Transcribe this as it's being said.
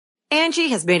Angie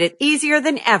has made it easier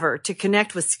than ever to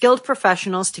connect with skilled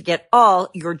professionals to get all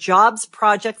your jobs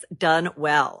projects done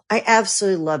well. I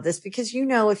absolutely love this because,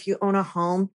 if you own a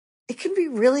home, it can be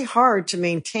really hard to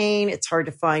maintain. It's hard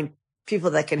to find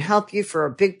people that can help you for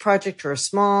a big project or a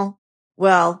small.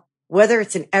 Well, whether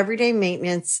it's in everyday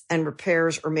maintenance and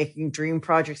repairs or making dream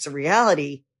projects a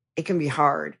reality, it can be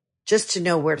hard just to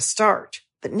know where to start.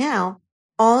 But now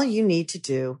all you need to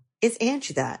do is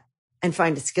Angie that and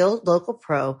find a skilled local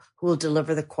pro who will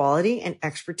deliver the quality and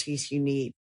expertise you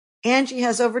need. Angie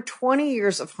has over 20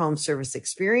 years of home service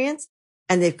experience,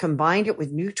 and they've combined it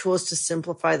with new tools to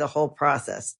simplify the whole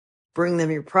process. Bring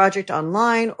them your project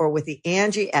online or with the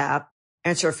Angie app,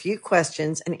 answer a few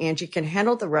questions, and Angie can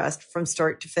handle the rest from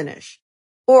start to finish.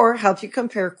 Or help you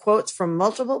compare quotes from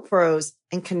multiple pros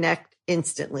and connect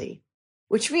instantly,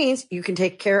 which means you can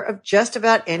take care of just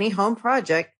about any home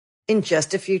project in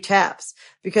just a few taps.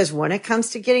 Because when it comes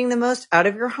to getting the most out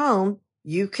of your home,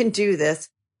 you can do this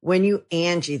when you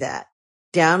Angie that.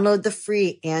 Download the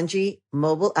free Angie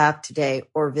mobile app today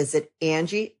or visit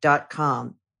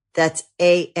Angie.com. That's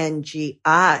ANGI.com.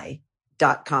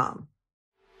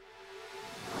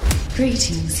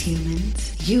 Greetings,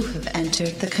 humans. You have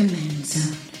entered the Command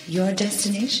Zone, your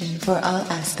destination for all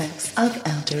aspects of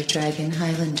Elder Dragon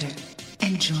Highlander.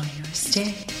 Enjoy your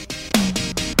stay.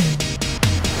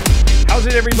 How's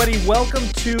it, everybody? Welcome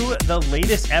to the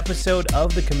latest episode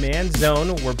of the Command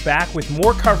Zone. We're back with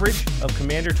more coverage of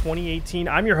Commander 2018.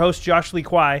 I'm your host, Josh Lee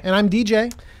Kwai. And I'm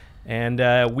DJ.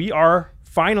 And we are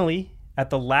finally at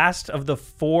the last of the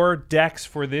 4 decks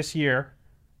for this year.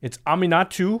 It's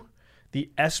Aminatou,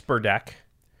 the Esper deck.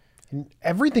 And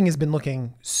everything has been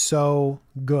looking so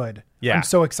good. Yeah. I'm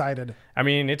so excited. I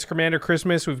mean, it's Commander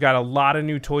Christmas. We've got a lot of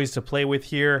new toys to play with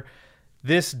here.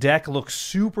 This deck looks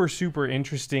super, super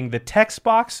interesting. The text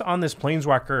box on this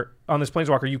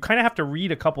Planeswalker, you kind of have to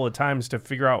read a couple of times to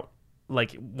figure out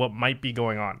like what might be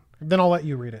going on. Then I'll let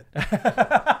you read it.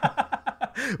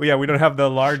 Well, yeah, we don't have the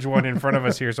large one in front of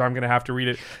us here, so I'm going to have to read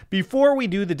it. Before we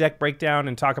do the deck breakdown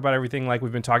and talk about everything like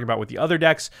we've been talking about with the other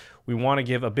decks, we want to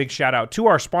give a big shout out to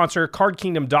our sponsor,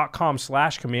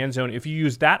 cardkingdom.com/command zone. If you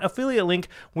use that affiliate link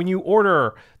when you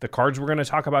order the cards we're going to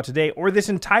talk about today or this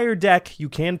entire deck, you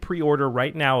can pre-order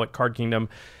right now at Card Kingdom.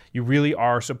 You really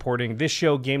are supporting this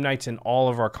show, game nights, and all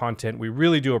of our content. We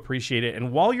really do appreciate it.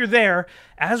 And while you're there,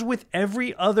 as with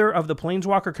every other of the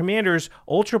Planeswalker commanders,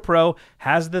 Ultra Pro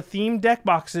has the themed deck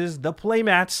boxes, the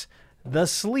playmats, the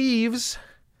sleeves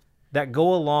that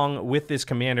go along with this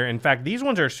commander. In fact, these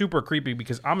ones are super creepy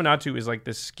because Aminatou is like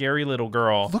this scary little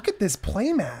girl. Look at this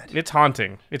playmat. It's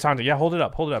haunting. It's haunting. Yeah, hold it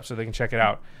up so they can check it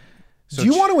out. So do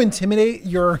you want to intimidate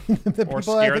the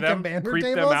people at the them, commander creep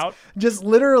tables? them out? Just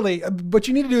literally, what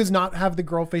you need to do is not have the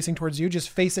girl facing towards you. Just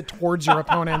face it towards your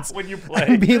opponents when you play.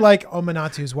 And be like,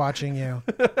 Aminatou's watching you.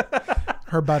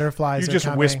 Her butterflies are just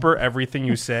coming. Whisper everything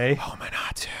you say.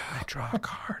 Aminatou. I draw a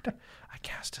card. I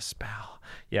cast a spell.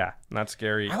 Yeah, not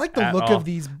scary. I like the look of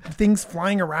these things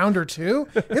flying around her too.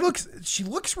 She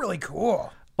looks really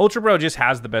cool. Ultra Pro just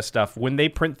has the best stuff. When they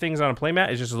print things on a playmat,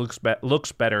 it just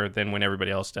looks better than when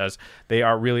everybody else does. They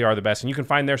really are the best. And you can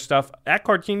find their stuff at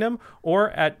Card Kingdom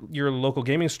or at your local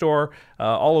gaming store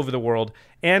all over the world.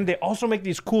 And they also make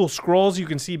these cool scrolls you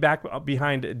can see back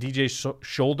behind DJ's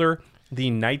shoulder,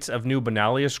 the Knights of New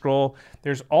Benalia scroll.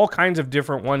 There's all kinds of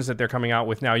different ones that they're coming out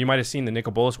with now. You might have seen the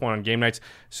Nicol Bolas one on game nights.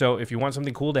 So if you want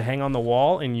something cool to hang on the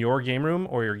wall in your game room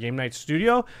or your game night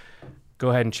studio, go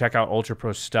ahead and check out Ultra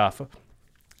Pro stuff.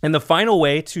 And the final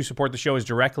way to support the show is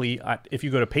directly if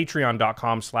you go to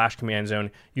patreon.com/command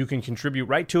zone, you can contribute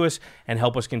right to us and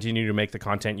help us continue to make the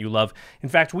content you love. In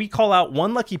fact, we call out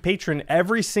one lucky patron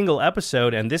every single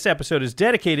episode, and this episode is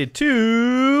dedicated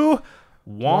to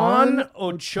Juan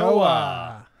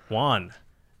Ochoa. Juan,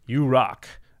 you rock.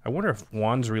 I wonder if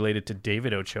Juan's related to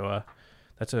David Ochoa.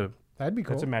 That'd be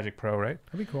cool. That's a Magic Pro, right?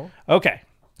 That'd be cool. Okay.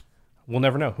 We'll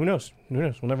never know. Who knows?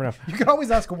 We'll never know. You could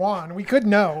always ask Juan. We could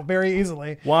know very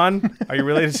easily. Juan, are you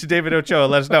related to David Ochoa?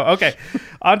 Let us know. Okay,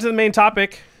 on to the main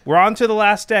topic. We're on to the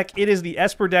last deck. It is the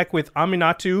Esper deck with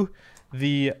Aminatou,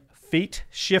 the Fate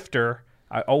Shifter.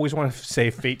 I always want to say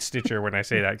Fate Stitcher when I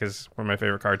say that because one of my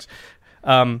favorite cards.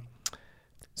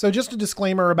 So just a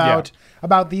disclaimer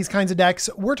about these kinds of decks.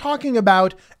 We're talking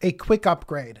about a quick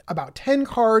upgrade, about 10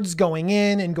 cards going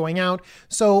in and going out,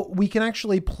 so we can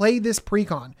actually play this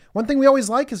precon. One thing we always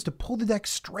like is to pull the deck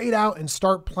straight out and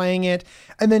start playing it,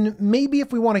 and then maybe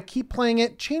if we want to keep playing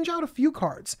it, change out a few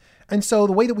cards. And so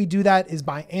the way that we do that is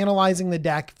by analyzing the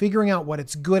deck, figuring out what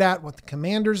it's good at, what the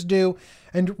commanders do,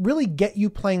 and really get you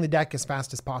playing the deck as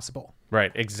fast as possible.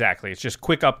 Right, exactly. It's just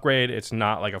quick upgrade. It's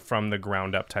not like a from the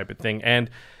ground up type of thing. And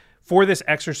For this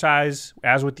exercise,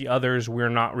 as with the others, we're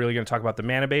not really going to talk about the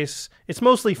mana base. It's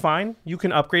mostly fine. You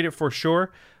can upgrade it for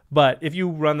sure. But if you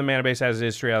run the mana base as it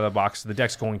is straight out of the box, the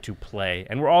deck's going to play.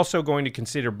 And we're also going to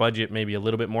consider budget maybe a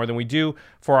little bit more than we do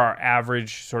for our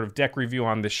average sort of deck review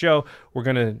on the show. We're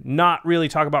going to not really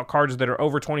talk about cards that are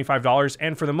over $25.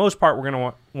 And for the most part, we're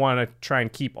going to want to try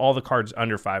and keep all the cards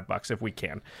under $5 if we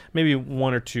can. Maybe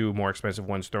one or two more expensive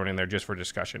ones thrown in there just for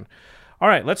discussion. All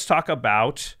right, let's talk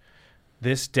about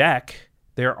this deck.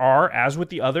 There are, as with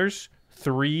the others,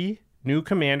 3 new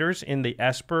commanders in the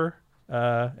Esper's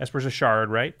a shard,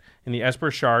 right? In the Esper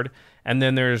shard. And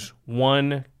then there's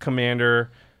 1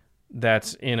 commander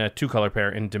that's in a 2-color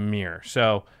pair in Dimir.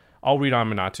 So I'll read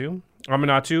Aminatou.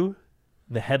 Aminatou,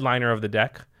 the headliner of the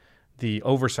deck, the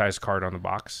oversized card on the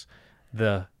box,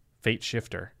 the Fate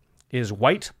Shifter, is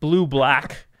white, blue,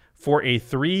 black for a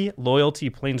 3 loyalty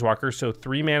planeswalker. So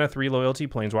 3 mana, 3 loyalty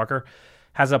planeswalker.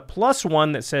 Has a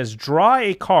 +1 that says draw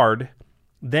a card,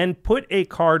 then put a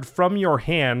card from your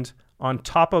hand on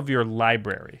top of your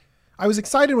library. I was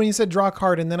excited when you said draw a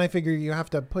card, and then I figure you have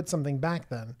to put something back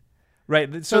then.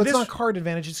 Right. So it's not card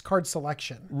advantage, it's card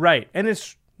selection. Right. And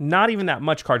it's not even that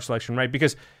much card selection, right?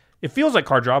 Because it feels like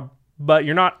card draw, but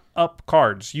you're not up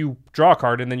cards. You draw a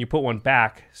card, and then you put one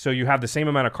back, so you have the same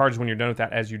amount of cards when you're done with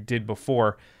that as you did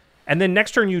before. And then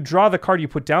next turn, you draw the card you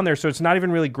put down there, so it's not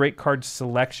even really great card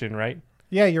selection, right?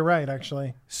 Yeah, you're right,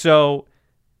 actually. So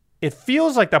it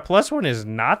feels like the +1 is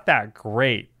not that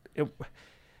great.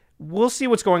 We'll see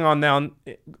what's going on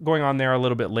there a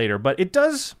little bit later, but it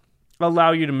does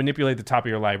allow you to manipulate the top of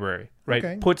your library, right?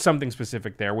 Okay. Put something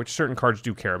specific there, which certain cards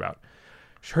do care about.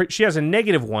 She has a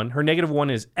 -1. Her -1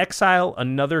 is exile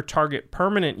another target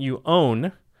permanent you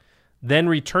own, then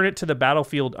return it to the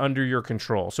battlefield under your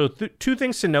control. So 2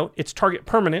 things to note. It's target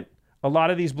permanent. A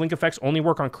lot of these blink effects only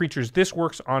work on creatures. This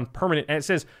works on permanent, and it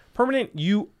says permanent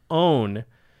you own,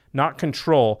 not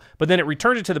control, but then it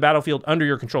returns it to the battlefield under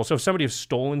your control. So if somebody has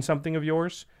stolen something of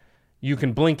yours, you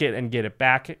can blink it and get it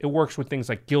back. It works with things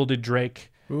like Gilded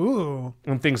Drake. Ooh.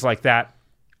 And things like that.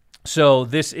 So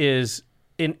this is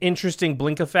an interesting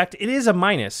blink effect. It is a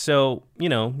minus. So,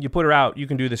 you put her out, you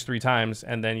can do this 3 times,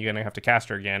 and then you're going to have to cast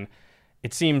her again.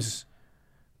 It seems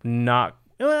not...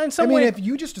 In some way, if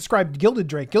you just described Gilded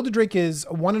Drake is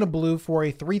 1 and a blue for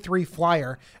a 3/3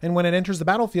 flyer, and when it enters the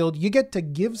battlefield, you get to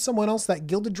give someone else that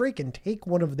Gilded Drake and take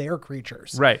one of their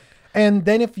creatures. Right. And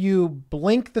then if you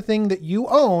blink the thing that you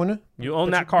own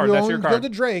that card. That's your card.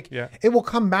 Gilded Drake. Yeah. It will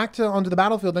come back onto the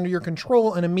battlefield under your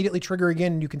control and immediately trigger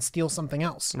again, and you can steal something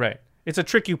else. Right. It's a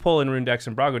trick you pull in Rune decks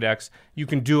and Brago decks. You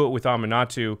can do it with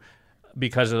Aminatou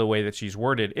because of the way that she's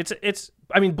worded.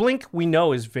 Blink we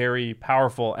know is very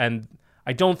powerful, and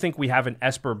I don't think we have an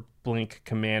Esper Blink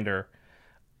commander.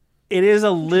 It is a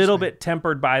little bit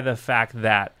tempered by the fact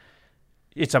that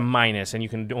it's a minus, and you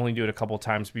can only do it a couple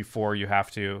times before you have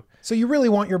to. So you really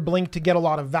want your Blink to get a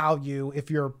lot of value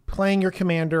if you're playing your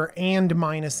commander and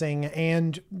minusing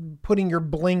and putting your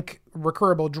Blink,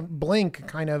 recurable Blink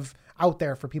kind of out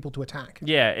there for people to attack.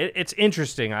 Yeah, it's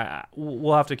interesting.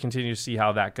 We'll have to continue to see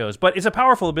how that goes. But it's a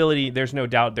powerful ability. There's no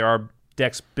doubt there are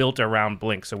decks built around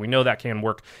Blink, so we know that can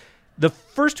work. The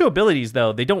first 2 abilities,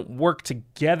 though, they don't work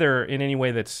together in any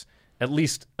way that's at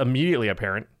least immediately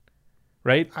apparent,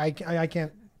 right? I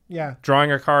can't, yeah.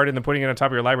 Drawing a card and then putting it on top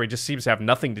of your library just seems to have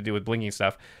nothing to do with blinking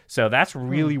stuff. So that's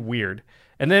really weird.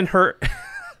 And then her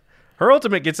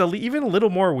ultimate gets even a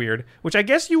little more weird, which I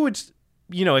guess you would...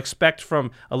 expect from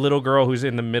a little girl who's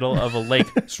in the middle of a lake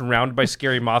surrounded by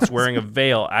scary moths wearing a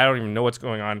veil. I don't even know what's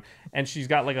going on. And she's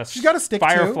got a stick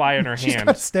firefly in her hand. She's got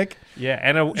a stick. Yeah,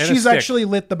 and she's a stick. Actually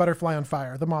lit the butterfly on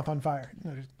fire, the moth on fire.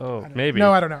 Maybe.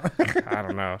 No, I don't know. I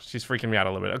don't know. She's freaking me out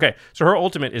a little bit. Okay, so her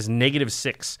ultimate is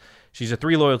 -6. She's a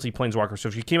 3 loyalty planeswalker. So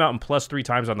if she came out and +3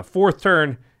 times on the 4th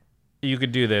turn, you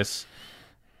could do this.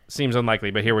 Seems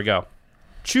unlikely, but here we go.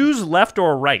 Choose left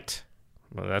or right.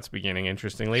 Well, that's beginning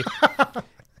interestingly.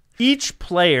 Each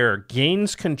player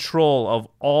gains control of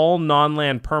all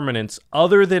non-land permanents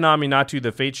other than Aminatou,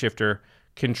 the Fate Shifter,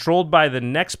 controlled by the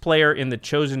next player in the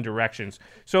chosen directions.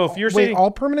 So if you're saying... all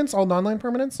permanents? All non-land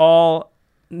permanents? All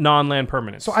non-land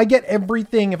permanents. So I get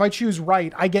everything. If I choose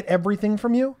right, I get everything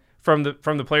from you? From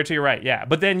the player to your right, yeah.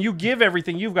 But then you give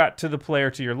everything you've got to the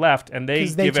player to your left, and they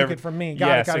took it from me.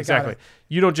 Got it, exactly.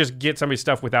 You don't just get somebody's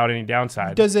stuff without any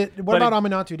downside. What about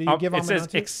Aminatou? Do you give Aminatou? It says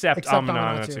except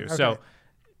Aminatou. Okay. So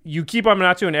you keep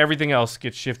Aminatou, and everything else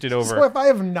gets shifted over. So if I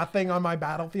have nothing on my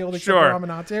battlefield except for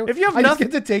Aminatou, if you have I just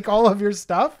get to take all of your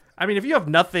stuff? I mean, if you have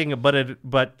nothing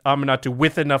but Aminatou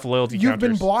with enough loyalty You've counters.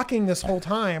 been blocking this whole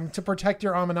time to protect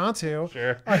your Aminatou.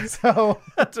 Sure.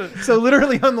 So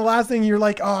literally on the last thing, you're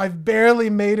like, oh, I've barely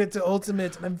made it to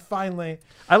ultimate, and I'm finally.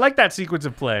 I like that sequence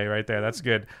of play right there. That's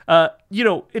good.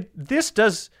 This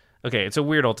does. Okay, it's a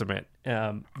weird ultimate.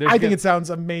 I think it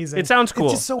sounds amazing. It sounds cool.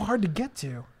 It's just so hard to get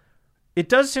to. It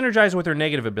does synergize with her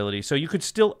negative ability, so you could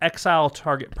still exile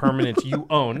target permanent you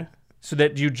own. So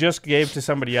that you just gave to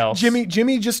somebody else.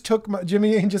 Jimmy just took my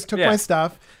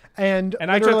stuff, and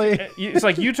literally, it's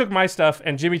like you took my stuff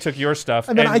and Jimmy took your stuff,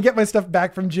 and then I get my stuff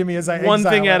back from Jimmy as I one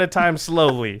thing exile at a time,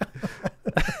 slowly.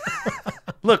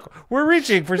 Look, we're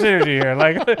reaching for synergy here.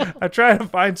 Like I'm trying to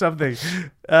find something.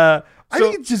 I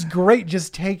think it's just great,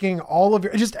 just taking all of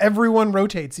everyone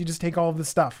rotates. You just take all of the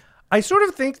stuff. I sort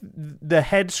of think the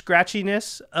head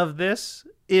scratchiness of this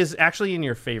is actually in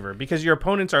your favor because your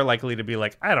opponents are likely to be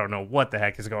like, I don't know what the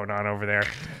heck is going on over there.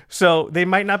 So they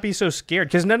might not be so scared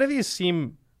because none of these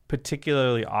seem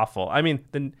particularly awful. I mean,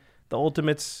 the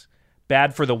ultimate's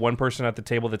bad for the one person at the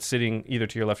table that's sitting either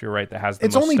to your left or your right that has the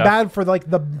most only stuff. Bad for like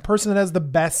the person that has the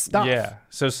best stuff. Yeah.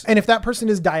 And if that person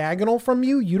is diagonal from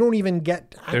you, you don't even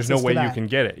get access There's no way you can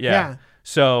get it. Yeah.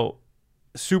 So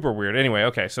super weird. Anyway,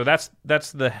 okay. So that's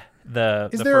the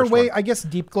Is there a way? I guess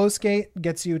Deep Glow Skate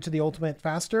gets you to the ultimate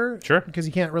faster. Sure, because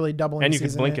you can't really double. And you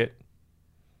can blink it.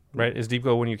 Right? Is Deep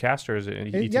Glow when you cast, or is it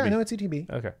ETB? Yeah, no, it's ETB.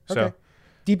 Okay. So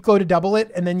Deep Glow to double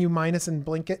it, and then you minus and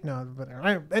blink it. No, but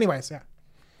anyways, yeah.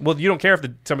 Well, you don't care if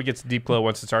somebody gets Deep Glow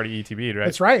once it's already ETB'd, right?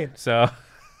 That's right. So.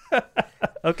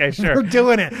 Okay, sure. We're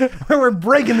doing it. We're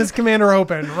breaking this commander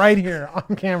open right here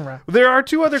on camera. There are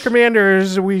two other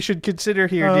commanders we should consider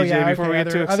here, DJ, before we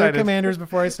get too excited. Other commanders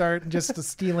before I start just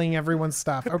stealing everyone's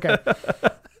stuff. Okay.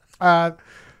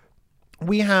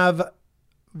 We have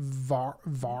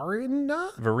Varina,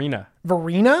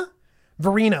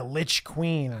 Lich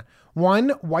Queen. 1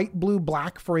 white, blue,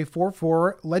 black for a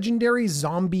 4/4 legendary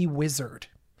zombie wizard.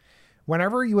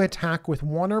 Whenever you attack with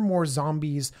one or more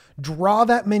zombies, draw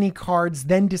that many cards,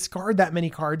 then discard that many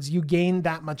cards. You gain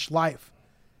that much life.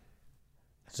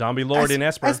 Zombie Lord in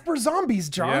Esper. Esper zombies,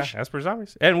 Josh. Yeah, Esper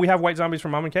zombies. And we have white zombies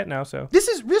from Mom and Ket now, so.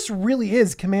 This really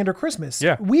is Commander Christmas.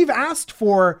 Yeah. We've asked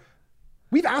for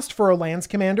a Lands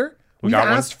Commander. We've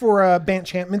asked for a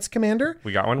Banchantments Commander.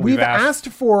 We got one. We've asked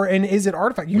for an Is It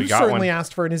Artifact. You certainly one.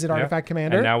 asked for an Is It Artifact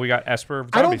Commander. And now we got Esper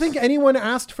zombies. I don't think anyone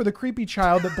asked for the creepy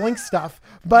child that blinks stuff,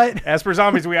 but Esper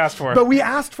zombies we asked for. But we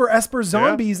asked for Esper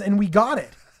zombies and we got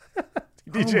it.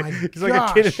 DJ, oh my he's gosh.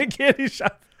 like a kid in a candy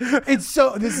shop.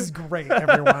 This is great,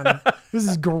 everyone. This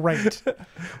is great.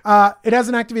 It has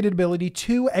an activated ability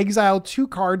to exile 2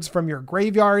 cards from your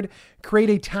graveyard,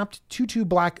 create a tapped 2/2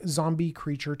 black zombie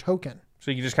creature token. So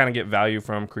you can just kind of get value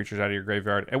from creatures out of your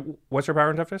graveyard. And what's your power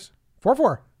and toughness?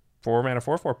 4/4. 4 mana,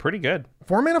 4/4. Pretty good.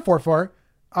 4 mana, 4/4.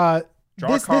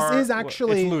 This is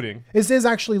actually it's looting. This is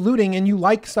actually looting, and you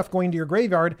like stuff going to your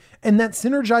graveyard, and that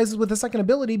synergizes with the second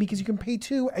ability because you can pay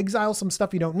 2, exile some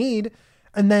stuff you don't need,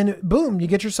 and then boom, you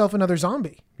get yourself another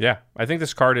zombie. Yeah, I think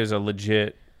this card is a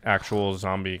legit actual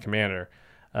zombie commander.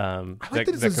 I like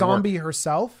that it's a zombie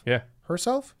herself. Yeah.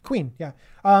 Herself? Queen, yeah.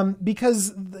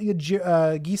 Because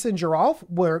Gisa and Giralf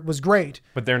was great.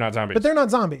 But they're not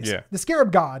zombies. Yeah. The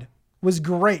Scarab God was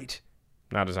great.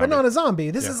 Not a zombie. But not a zombie.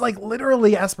 This is like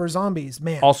literally Esper zombies,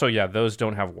 man. Also, yeah, those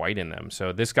don't have white in them.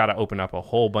 So this got to open up a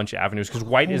whole bunch of avenues because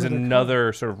white is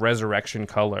another sort of resurrection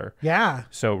color. Yeah.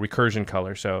 So recursion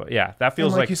color. So yeah, that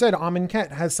feels like you said,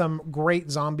 Amonkhet has some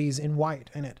great zombies in white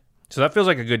in it. So that feels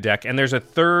like a good deck. And there's a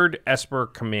third Esper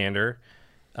commander.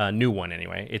 New one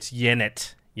anyway. It's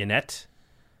Yenet. Yenet?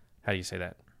 How do you say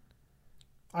that?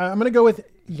 I'm gonna go with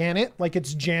Yanet, like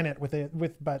it's Janet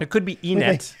but it could be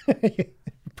Enet.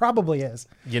 Probably is.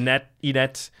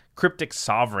 Enet, Cryptic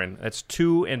Sovereign. That's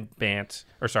 2 in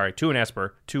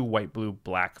Esper, 2 white, blue,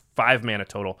 black, 5 mana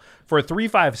total. For a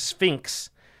 3/5 Sphinx,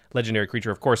 legendary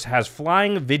creature, of course, has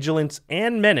flying, vigilance,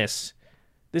 and menace.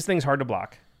 This thing's hard to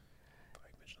block.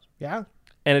 Yeah.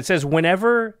 And it says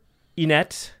whenever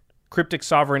Enet, Cryptic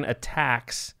Sovereign,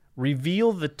 attacks,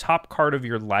 reveal the top card of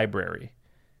your library.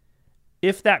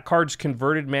 If that card's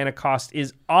converted mana cost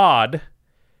is odd,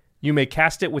 you may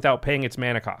cast it without paying its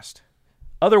mana cost.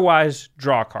 Otherwise,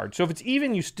 draw a card. So if it's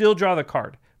even, you still draw the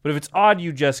card. But if it's odd,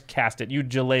 you just cast it. You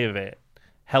Jaleva it.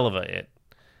 Heleva it.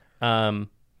 I'm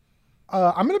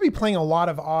going to be playing a lot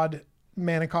of odd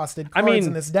mana costed cards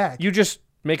in this deck. You just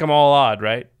make them all odd,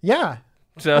 right? Yeah.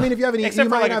 So, I mean, if you have any, except you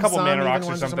for might like a have couple some mana even rocks or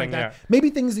ones something, like yeah. that. Maybe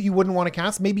things that you wouldn't want to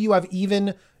cast. Maybe you have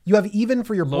even You have even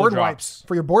for your Low board drops. wipes.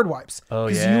 For your board wipes. Oh,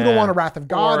 Because yeah. you don't want a Wrath of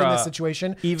God Or, in this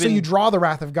situation. So even you draw the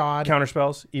Wrath of God.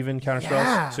 Counterspells, even counterspells,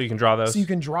 Yeah. so you can draw those. So you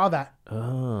can draw that.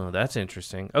 Oh, that's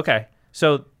interesting. Okay,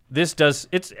 so this does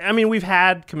it's. I mean, we've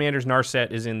had Commanders.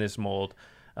 Narset is in this mold.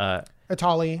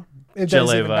 Atali. It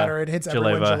does even Jaleva, better. It hits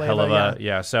everyone. Heleva,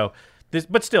 yeah. So this,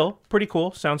 but still pretty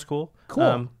cool. Sounds cool.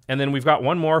 Cool. And then we've got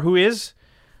one more who is,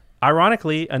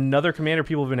 ironically, another commander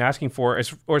people have been asking for, as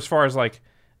far as like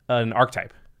an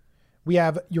archetype. We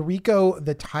have Yuriko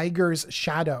the Tiger's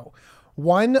Shadow.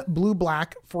 1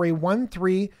 blue-black for a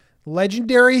 1/3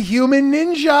 legendary human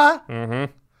ninja.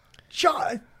 Mm-hmm.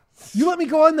 You let me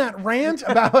go on that rant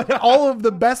about all of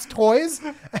the best toys,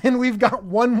 and we've got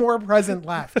one more present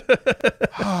left.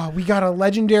 We got a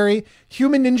legendary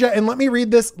human ninja, and let me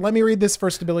read this for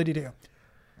stability too.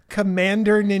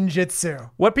 Commander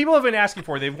Ninjutsu. What people have been asking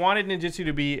for, they've wanted ninjutsu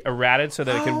to be errated so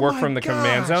that it could work from the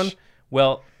command zone.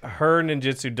 Well, her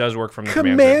ninjutsu does work from the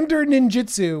command zone. Commander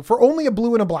Ninjutsu for only a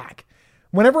blue and a black.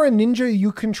 Whenever a ninja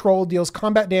you control deals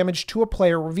combat damage to a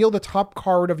player, reveal the top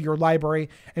card of your library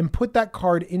and put that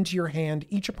card into your hand.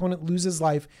 Each opponent loses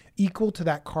life equal to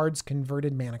that card's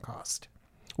converted mana cost.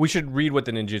 We should read what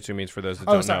the ninjutsu means for those that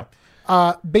don't know.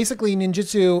 Basically,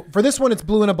 ninjutsu, for this one, it's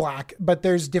blue and a black, but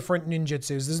there's different ninjutsus.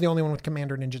 This is the only one with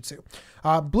Commander Ninjutsu.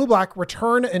 Blue-black,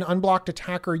 return an unblocked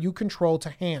attacker you control to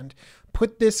hand.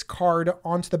 Put this card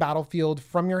onto the battlefield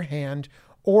from your hand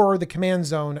or the command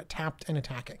zone, tapped and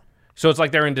attacking. So it's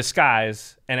like they're in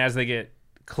disguise, and as they get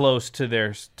close to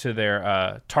their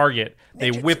target,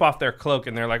 they whip off their cloak,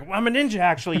 and they're like, well, I'm a ninja,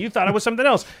 actually. You thought I was something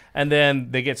else. And then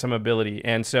they get some ability.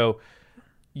 And so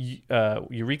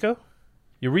Yuriko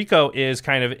is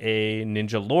kind of a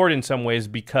ninja lord in some ways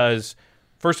because,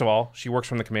 first of all, she works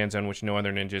from the command zone, which no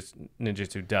other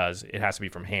ninjutsu does. It has to be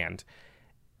from hand.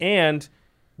 And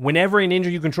whenever a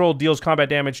ninja you control deals combat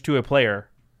damage to a player,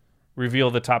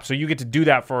 reveal the top. So you get to do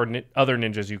that for other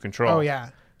ninjas you control. Oh,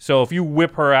 yeah. So if you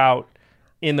whip her out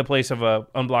in the place of a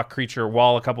unblocked creature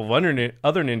while a couple of other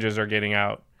ninjas are getting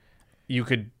out, you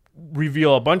could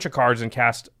reveal a bunch of cards and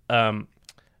cast...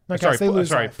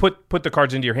 put the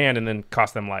cards into your hand and then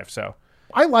cost them life. So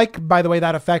I like, by the way,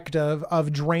 that effect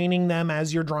of draining them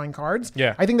as you're drawing cards.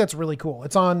 Yeah. I think that's really cool.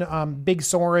 It's on Big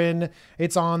Sorin.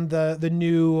 It's on the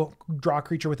new draw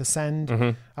creature with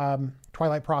Ascend,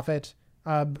 Twilight Prophet.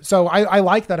 So I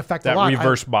like that effect a lot. That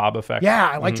reverse Bob effect.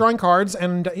 Yeah, I like drawing cards,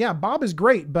 and yeah, Bob is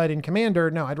great, but in Commander,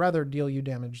 no, I'd rather deal you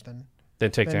damage than me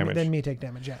take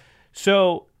damage. Yeah.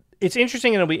 So it's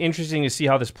interesting, and it'll be interesting to see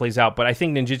how this plays out. But I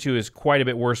think ninjutsu is quite a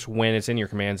bit worse when it's in your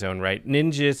command zone, right?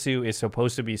 Ninjutsu is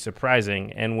supposed to be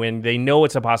surprising, and when they know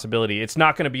it's a possibility, it's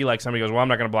not going to be like somebody goes, "Well, I'm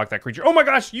not going to block that creature." Oh my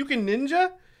gosh, you can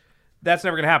ninja? That's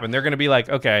never going to happen. They're going to be like,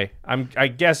 okay, I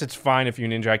guess it's fine if you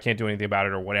ninja. I can't do anything about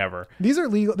it or whatever. These are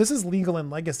legal. This is legal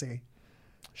in Legacy.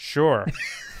 Sure.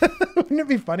 Wouldn't it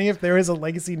be funny if there was a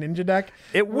Legacy ninja deck?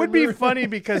 It would be funny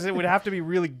because it would have to be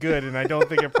really good, and I don't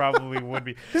think it probably would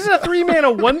be. This is a 3-mana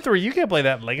 1/3. You can't play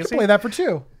that in Legacy. You can play that for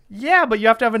 2. Yeah, but you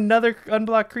have to have another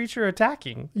unblocked creature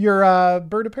attacking. Your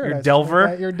Bird of Paradise. Your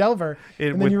Delver. Your Delver.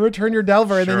 And then you return your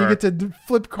Delver, and then you get to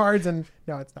flip cards, and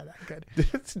no, it's not that good.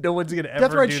 No one's going to ever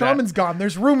That's right, do Shaman's gone.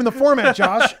 There's room in the format,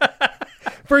 Josh.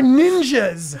 For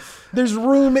ninjas, there's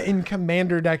room in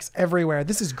Commander decks everywhere.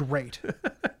 This is great.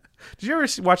 Did you ever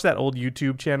watch that old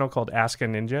YouTube channel called Ask a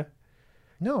Ninja?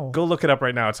 No. Go look it up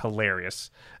right now. It's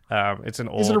hilarious. It's an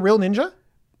old... Is it a real ninja?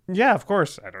 Yeah, of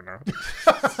course. I don't know.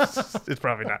 It's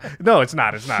probably not. No, it's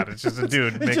not. It's not. It's just a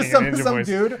dude making just a ninja voice.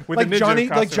 Dude with like a ninja Johnny,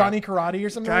 costume. like Johnny Karate or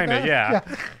something Kinda, like that?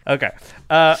 yeah. Okay.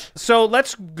 So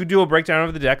let's do a breakdown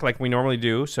of the deck like we normally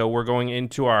do. So we're going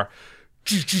into our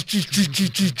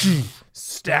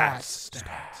stats.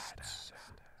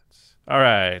 All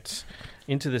right.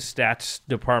 Into the stats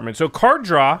department. So card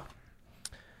draw.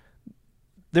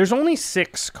 There's only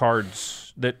 6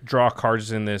 cards that draw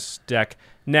cards in this deck.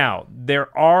 Now,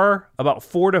 there are about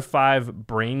 4 to 5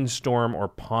 brainstorm or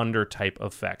ponder type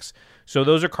effects. So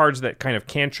those are cards that kind of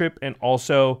cantrip and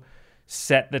also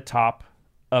set the top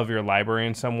of your library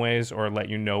in some ways or let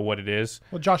you know what it is.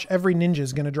 Well, Josh, every ninja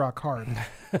is going to draw a card.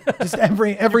 Just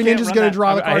every ninja is going to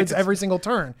draw the cards every single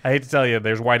turn. I hate to tell you,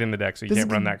 there's white in the deck, so you can't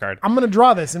run that card. I'm going to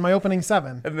draw this in my opening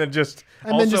 7. And then just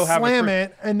slam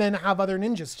it, and then have other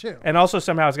ninjas too. And also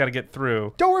somehow it's got to get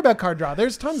through. Don't worry about card draw.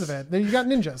 There's tons of it. You got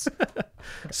ninjas.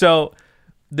 So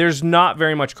there's not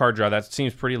very much card draw. That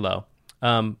seems pretty low.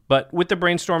 But with the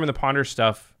brainstorm and the ponder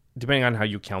stuff, depending on how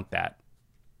you count that,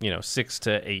 6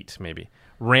 to 8 maybe.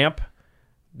 Ramp,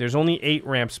 there's only 8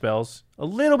 ramp spells. A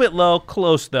little bit low,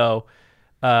 close though.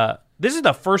 This is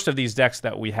the first of these decks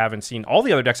that we haven't seen. All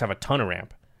the other decks have a ton of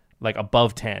ramp. like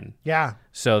above 10. Yeah.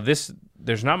 So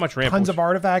there's not much ramp. Tons of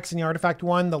artifacts in the artifact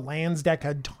one. The lands deck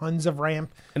had tons of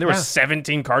ramp. And there were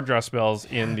 17 card draw spells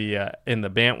in the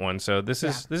Bant one. So this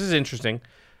is interesting.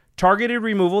 Targeted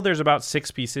removal, there's about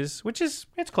 6 pieces, which it's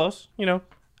close.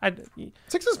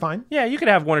 6 is fine. Yeah, you could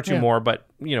have 1 or 2 more, but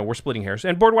we're splitting hairs.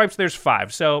 And board wipes, there's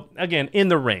 5. So again, in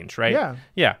the range, right? Yeah.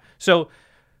 Yeah. So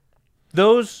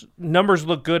those numbers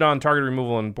look good on targeted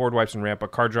removal and board wipes and ramp,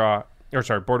 but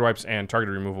board wipes and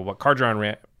targeted removal, but card draw and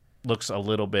ramp looks a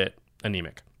little bit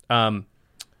anemic.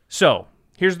 So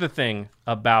here's the thing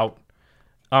about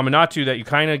Aminatou that you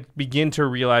kind of begin to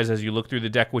realize as you look through the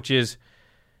deck, which is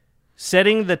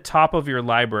setting the top of your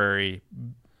library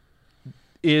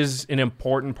is an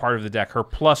important part of the deck. Her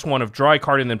 +1 of draw a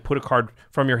card and then put a card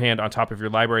from your hand on top of your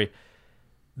library.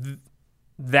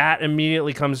 That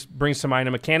immediately brings to mind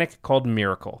a mechanic called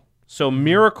Miracle. So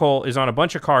Miracle is on a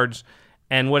bunch of cards,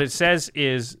 and what it says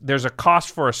is there's a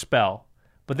cost for a spell,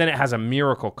 but then it has a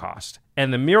miracle cost.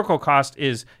 And the miracle cost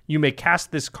is you may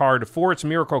cast this card for its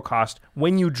miracle cost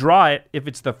when you draw it if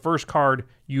it's the first card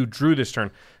you drew this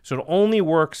turn. So it only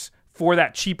works for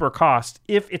that cheaper cost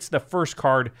if it's the first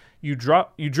card you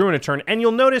drew in a turn. And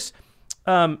you'll notice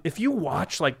if you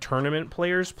watch like tournament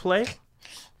players play,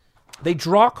 they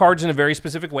draw cards in a very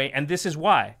specific way, and this is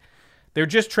why. They're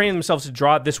just training themselves to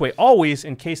draw it this way always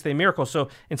in case they miracle. So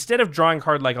instead of drawing a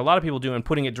card like a lot of people do and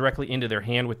putting it directly into their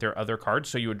hand with their other cards,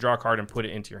 so you would draw a card and put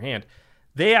it into your hand,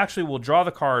 they actually will draw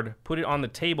the card, put it on the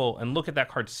table, and look at that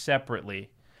card separately.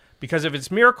 Because if it's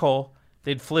miracle,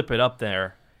 they'd flip it up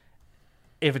there.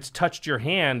 If it's touched your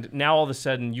hand, now all of a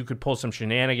sudden you could pull some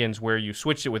shenanigans where you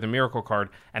switched it with a miracle card.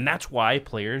 And that's why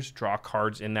players draw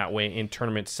cards in that way in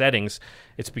tournament settings.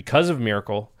 It's because of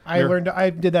Miracle. I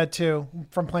did that too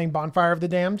from playing Bonfire of the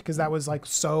Damned, because that was like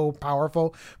so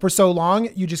powerful. For so long,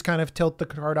 you just kind of tilt the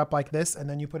card up like this and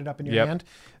then you put it up in your hand.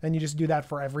 And you just do that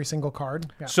for every single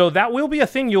card. Yeah. So that will be a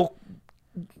thing you'll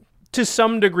to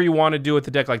some degree want to do with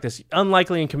the deck like this.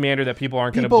 Unlikely in Commander that people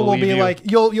aren't going to believe you. People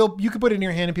will be like, you could put it in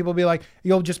your hand and people will be like,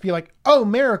 you'll just be like, oh,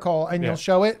 Miracle, and you'll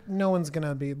show it. No one's going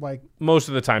to be like. Most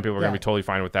of the time people are going to be totally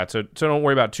fine with that. So don't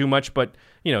worry about too much, but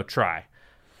try.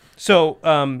 So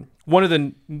one of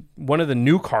the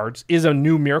new cards is a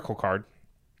new Miracle card.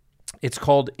 It's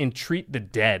called Entreat the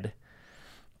Dead.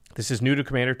 This is new to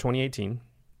Commander 2018,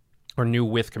 or new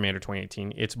with Commander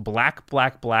 2018. It's black,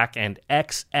 black, black, and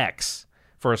XX.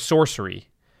 For a sorcery.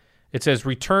 It says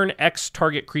return X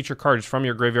target creature cards from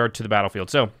your graveyard to the battlefield.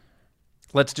 So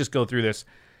let's just go through this.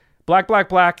 Black, black,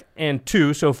 black, and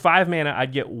 2. So 5 mana,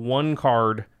 I'd get 1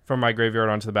 card from my graveyard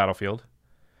onto the battlefield.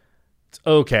 It's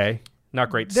okay. Not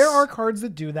great. There are cards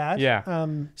that do that. Yeah.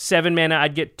 7 mana,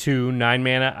 I'd get 2. 9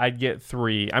 mana, I'd get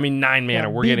 3. I mean, 9 mana,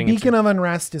 we're getting Beacon of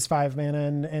Unrest is 5 mana,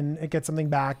 and it gets something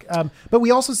back. But we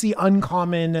also see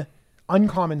uncommon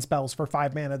spells for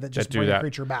 5 mana that just bring a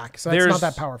creature back. So it's not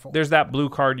that powerful. There's that blue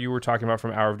card you were talking about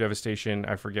from Hour of Devastation.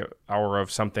 I forget, Hour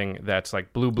of something that's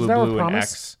like blue, and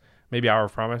X. Maybe Hour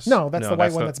of Promise? No, that's the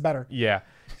white one that's better. Yeah.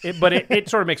 But it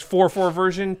sort of makes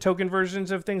 4/4 token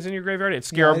versions of things in your graveyard. It's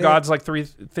Scarab Gods like 3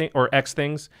 or X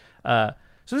things. So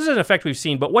this is an effect we've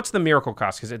seen, but what's the Miracle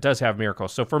cost? Because it does have Miracle.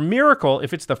 So for Miracle,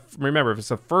 if it's the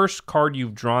first card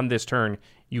you've drawn this turn,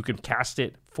 you can cast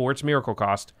it for its Miracle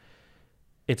cost.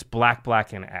 It's black,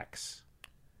 black, and X.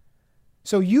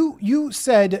 So you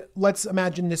said, let's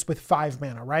imagine this with 5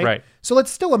 mana, right? Right. So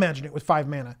let's still imagine it with 5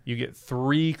 mana. You get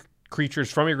 3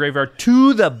 creatures from your graveyard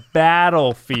to the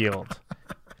battlefield.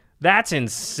 That's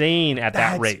insane at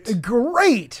that rate. That's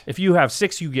great. If you have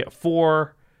 6, you get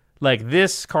 4. Like,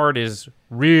 this card is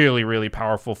really, really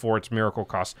powerful for its Miracle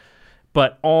cost.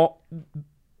 But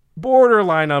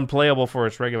borderline unplayable for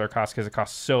its regular cost because it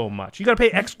costs so much. You got to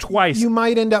pay X twice. You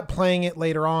might end up playing it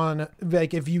later on,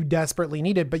 like if you desperately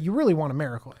need it, but you really want to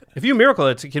Miracle it. If you Miracle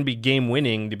it, it can be game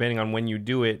winning depending on when you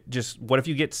do it. Just what if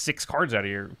you get 6 cards out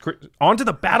of your onto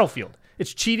the battlefield?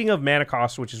 It's cheating of mana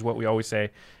cost, which is what we always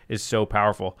say is so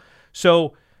powerful.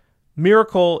 So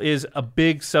Miracle is a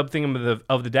big sub-thing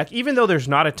of the deck, even though there's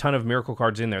not a ton of Miracle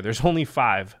cards in there. There's only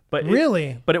 5. But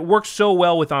but it works so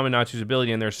well with Aminatou's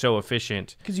ability, and they're so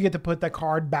efficient. Because you get to put that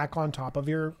card back on top of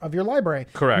your library.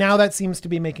 Correct. Now that seems to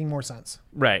be making more sense.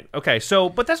 Right. Okay. So,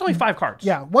 but that's only 5 cards.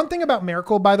 Yeah. One thing about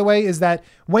Miracle, by the way, is that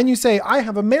when you say, I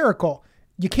have a Miracle,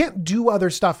 you can't do other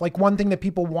stuff. Like one thing that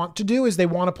people want to do is they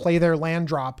want to play their land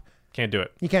drop. Can't do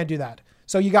it. You can't do that.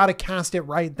 So you got to cast it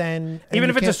right then. Even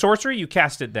if it's a sorcery, you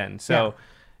cast it then. So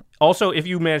also, if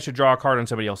you manage to draw a card on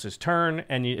somebody else's turn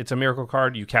and it's a Miracle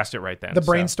card, you cast it right then. The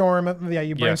brainstorm,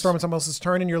 you brainstorm on someone else's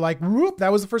turn and you're like, whoop,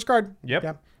 that was the first card. Yep.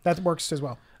 Yeah, that works as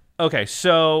well. Okay,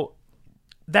 so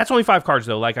that's only 5 cards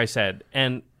though, like I said.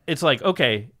 And it's like,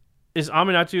 okay, is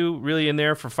Aminatou really in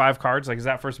there for 5 cards? Like, is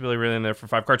that first ability really in there for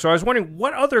 5 cards? So I was wondering,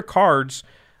 what other cards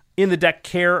in the deck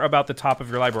care about the top of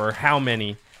your library, or how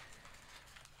many?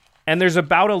 And there's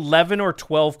about 11 or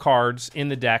 12 cards in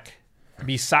the deck,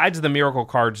 besides the miracle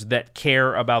cards, that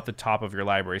care about the top of your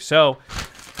library. So,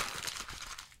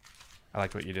 I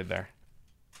liked what you did there.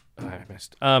 I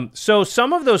missed. So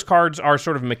some of those cards are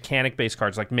sort of mechanic-based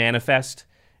cards, like Manifest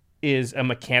is a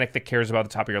mechanic that cares about the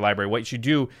top of your library. What you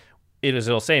do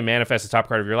it'll say manifest the top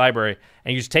card of your library,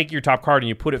 and you just take your top card and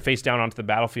you put it face down onto the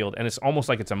battlefield, and it's almost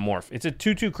like it's a morph. It's a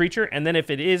 2/2 creature, and then if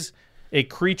it is a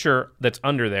creature that's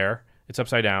under there, it's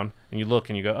upside down, and you look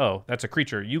and you go, oh, that's a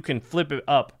creature. You can flip it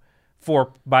up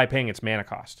by paying its mana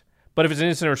cost. But if it's an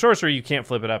instant or sorcery, you can't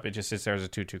flip it up. It just sits there as a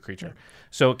 2/2 creature. Yeah.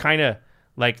 So it kind of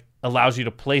like allows you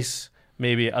to place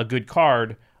maybe a good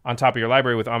card on top of your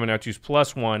library with Aminatou's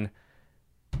 +1,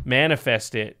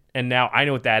 manifest it, and now I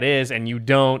know what that is, and you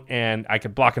don't, and I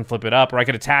could block and flip it up, or I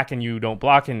could attack and you don't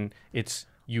block, and it's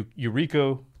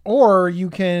Eureka. Or you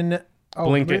can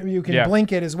blink it. You can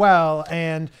blink it as well,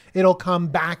 and it'll come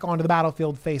back onto the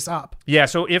battlefield face up. Yeah,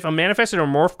 so if a manifested or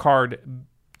morph card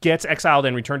gets exiled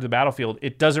and returned to the battlefield,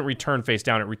 it doesn't return face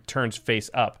down, it returns face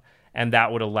up, and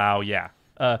that would allow,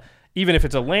 even if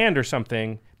it's a land or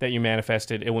something that you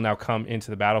manifested, it will now come into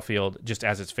the battlefield just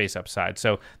as its face up side.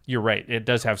 So you're right. It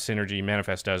does have synergy,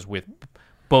 Manifest does, with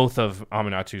both of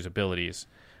Aminatou's abilities.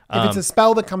 If it's a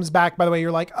spell that comes back, by the way,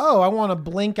 you're like, oh, I want to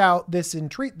blink out this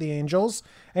Entreat the Angels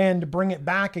and bring it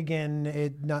back again.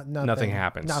 Nothing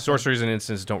happens. Sorceries and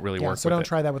instants don't really work. So don't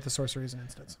try that with the sorceries and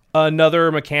instants.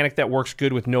 Another mechanic that works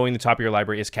good with knowing the top of your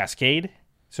library is Cascade.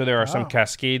 So there are a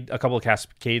couple of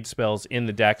Cascade spells in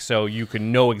the deck, so you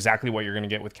can know exactly what you're going to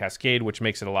get with Cascade, which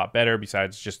makes it a lot better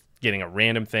besides just getting a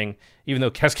random thing, even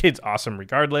though Cascade's awesome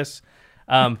regardless.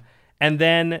 And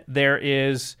then there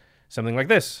is something like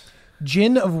this.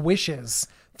 Djinn of Wishes.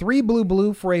 3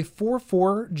 blue for a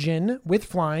 4/4 Djinn with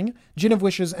flying. Djinn of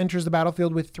Wishes enters the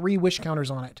battlefield with 3 wish counters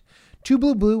on it. 2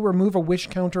 blue, remove a wish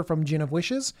counter from Djinn of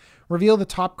Wishes. Reveal the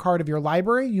top card of your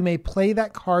library. You may play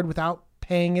that card without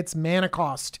paying its mana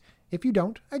cost. If you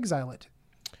don't, exile it.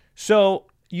 So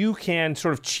you can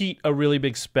sort of cheat a really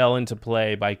big spell into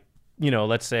play by,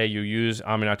 let's say you use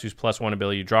Aminatou's +1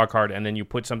 ability, you draw a card, and then you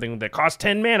put something that costs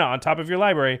 10 mana on top of your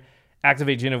library,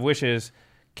 activate Djinn of Wishes,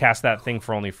 cast that thing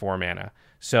for only 4 mana.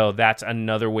 So that's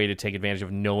another way to take advantage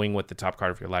of knowing what the top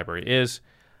card of your library is.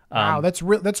 Wow, that's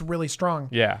really strong.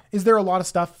 Yeah. Is there a lot of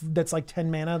stuff that's like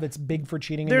 10 mana that's big for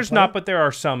cheating? There's not, but there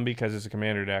are some because it's a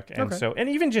commander deck. And and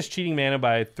even just cheating mana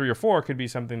by 3 or 4 could be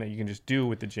something that you can just do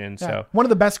with the Djinn. Yeah. So one of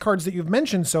the best cards that you've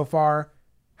mentioned so far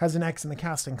has an X in the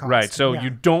casting cost. Right. So you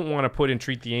don't want to put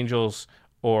Entreat the Angels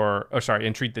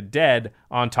Entreat the Dead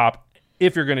on top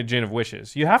if you're going to Djinn of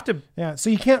Wishes. You have to... Yeah, so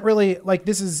you can't really...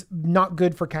 this is not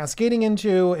good for cascading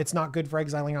into. It's not good for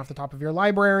exiling off the top of your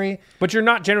library. But you're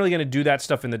not generally going to do that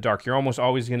stuff in the dark. You're almost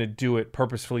always going to do it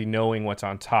purposefully knowing what's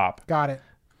on top. Got it.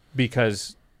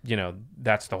 Because,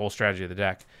 that's the whole strategy of the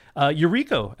deck.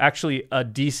 Eureka, actually a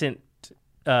decent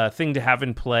thing to have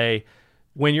in play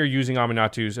when you're using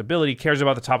Aminatou's ability, cares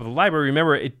about the top of the library.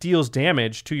 Remember, it deals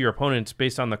damage to your opponents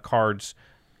based on the card's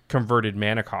converted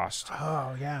mana cost.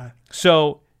 Oh, yeah.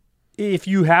 So if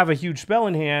you have a huge spell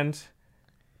in hand,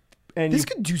 and this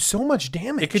could do so much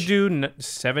damage. It could do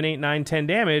 7, 8, 9, 10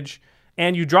 damage,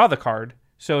 and you draw the card.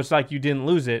 So it's like you didn't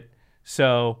lose it.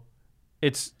 So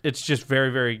it's just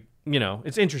very, very,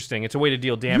 it's interesting. It's a way to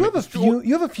deal damage.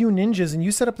 You have a few ninjas, and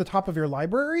you set up the top of your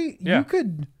library. Yeah. You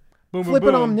could flip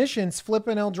an Omniscience, flip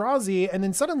an Eldrazi, and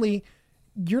then suddenly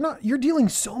you're dealing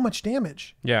so much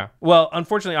damage. Yeah. Well,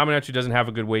 unfortunately, Aminatou doesn't have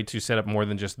a good way to set up more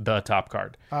than just the top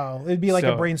card. Oh, it'd be like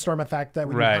a brainstorm effect that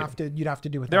you'd have to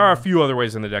do with. There are a few other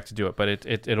ways in the deck to do it, but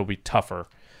it'll be tougher.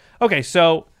 Okay,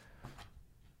 so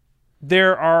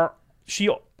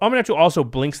Aminatou also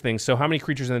blinks things. So how many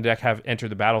creatures in the deck have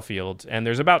entered the battlefield? And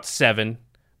there's about 7.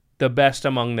 The best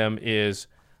among them is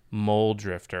Mole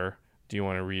Drifter. Do you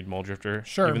want to read Mole Drifter?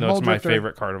 Sure. Even though it's my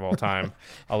favorite card of all time,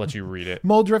 I'll let you read it.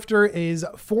 Mole Drifter is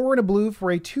 4 and a blue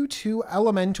for a 2/2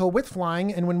 elemental with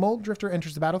flying, and when Mole Drifter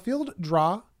enters the battlefield,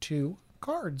 draw 2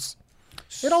 cards.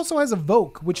 It also has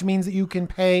Evoke, which means that you can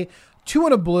pay 2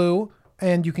 and a blue,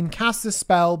 and you can cast this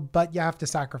spell, but you have to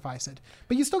sacrifice it.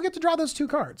 But you still get to draw those 2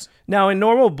 cards. Now, in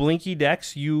normal Blinky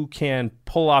decks, you can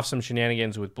pull off some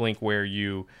shenanigans with Blink where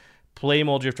you play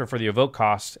Mole Drifter for the Evoke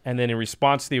cost, and then in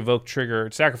response to the Evoke trigger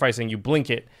sacrificing, you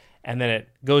blink it, and then it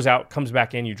goes out, comes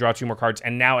back in, you draw 2 more cards,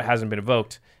 and now it hasn't been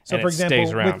evoked. So, for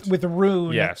example, with a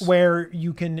rune, where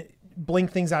you can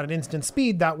blink things out at instant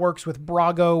speed. That works with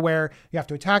Brago, where you have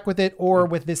to attack with it, or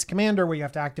with this commander where you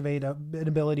have to activate an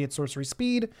ability at sorcery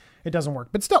speed. It doesn't work.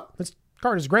 But still, this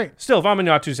card is great. Still, if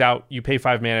Aminatou's out, you pay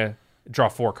 5 mana, draw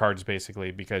 4 cards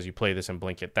basically because you play this and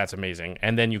blink it. That's amazing.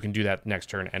 And then you can do that next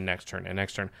turn and next turn and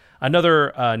next turn.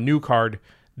 Another new card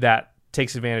that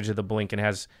takes advantage of the blink and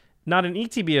has not an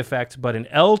ETB effect, but an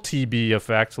LTB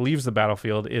effect, leaves the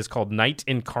battlefield, is called Knight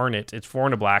Incarnate. It's 4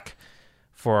 and a black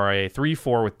for a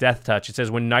 3/4 with Death Touch. It says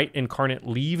when Knight Incarnate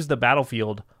leaves the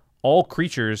battlefield, all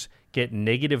creatures get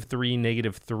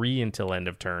 -3/-3 until end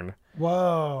of turn.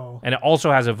 Whoa. And it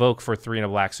also has Evoke for 3 and a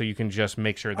black, so you can just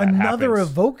make sure that Another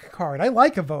happens. Evoke card. I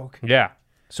like Evoke. Yeah.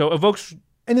 So Evoke's...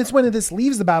 And it's when this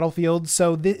leaves the battlefield,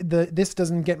 so this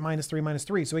doesn't get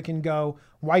 -3/-3, so it can go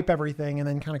wipe everything and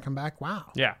then kind of come back. Wow.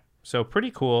 Yeah. So pretty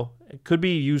cool. It could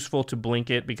be useful to blink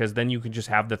it because then you can just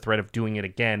have the threat of doing it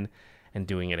again and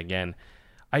doing it again.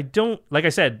 Like I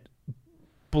said,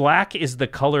 black is the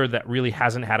color that really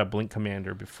hasn't had a blink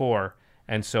commander before.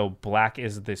 And so black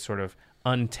is this sort of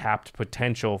untapped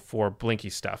potential for blinky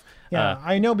stuff. Yeah,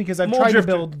 I know because I've tried to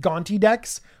build Gonti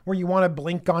decks where you want to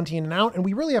blink Gonti in and out, and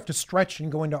we really have to stretch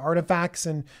and go into artifacts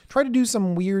and try to do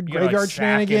some weird graveyard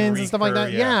shenanigans and stuff like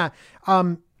that. Yeah.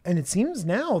 And it seems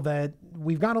now that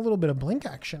we've got a little bit of blink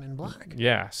action in black.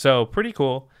 Yeah, so pretty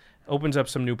cool. Opens up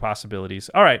some new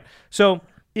possibilities. All right, so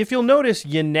if you'll notice,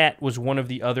 Yannette was one of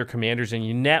the other commanders, and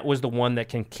Yannette was the one that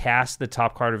can cast the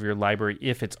top card of your library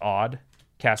if it's odd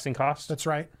casting cost. That's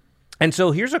right. And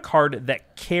so here's a card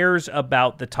that cares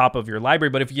about the top of your library,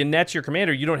 but if Yannette's your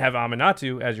commander, you don't have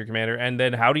Aminatou as your commander, and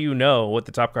then how do you know what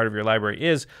the top card of your library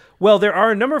is? Well, there are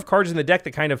a number of cards in the deck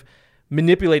that kind of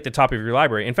manipulate the top of your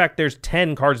library. In fact, there's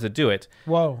 10 cards that do it.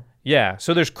 Whoa. Yeah,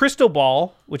 so there's Crystal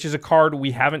Ball, which is a card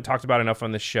we haven't talked about enough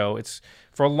on this show. It's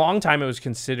for a long time it was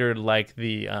considered like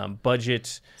the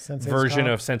budget Sensei's version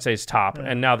top. of Sensei's Top,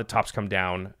 and now that Top's come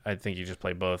down, I think you just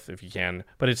play both if you can.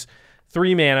 But it's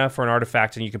 3 mana for an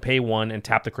artifact, and you can pay 1 and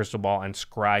tap the Crystal Ball and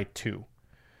scry 2.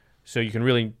 So you can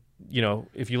really,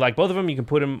 if you like both of them, you can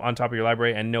put them on top of your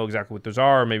library and know exactly what those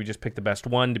are, or maybe just pick the best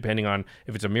one, depending on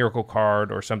if it's a miracle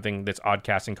card or something that's odd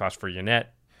casting cost for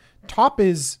Yannette. Top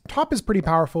is pretty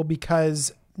powerful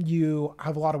because you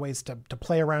have a lot of ways to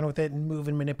play around with it and move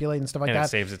and manipulate and stuff like And that. it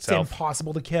saves itself. It's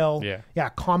impossible to kill. Yeah.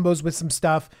 Combos with some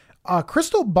stuff.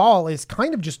 Crystal Ball is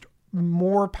kind of just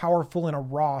more powerful in a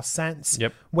raw sense.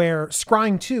 Yep. Where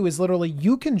Scrying 2 is literally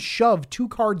you can shove 2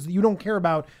 cards that you don't care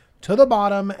about to the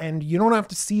bottom and you don't have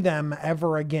to see them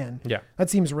ever again. Yeah. That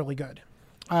seems really good.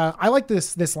 I like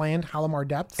this land, Halimar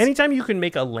Depths. Anytime you can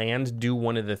make a land do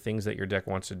one of the things that your deck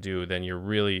wants to do, then you're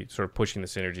really sort of pushing the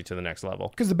synergy to the next level.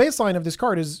 Because the baseline of this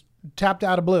card is tapped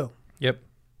out of blue. Yep.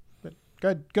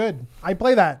 Good. I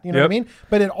play that, you know what I mean?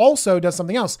 But it also does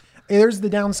something else. There's the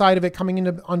downside of it coming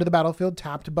onto the battlefield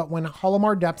tapped, but when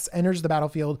Halimar Depths enters the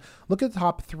battlefield, look at the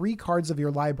top 3 cards of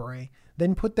your library,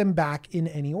 then put them back in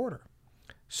any order.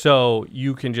 So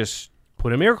you can just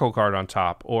put a miracle card on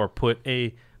top, or put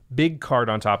a big card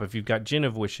on top if you've got Djinn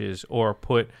of Wishes, or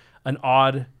put an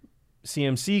odd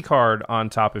CMC card on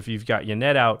top if you've got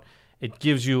Yannette out. It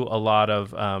gives you a lot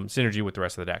of synergy with the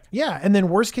rest of the deck. Yeah, and then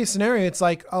worst case scenario, it's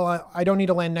like, oh, I don't need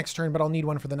a land next turn, but I'll need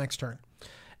one for the next turn.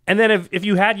 And then if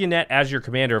you had Yannette as your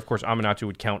commander, of course, Aminatou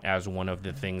would count as one of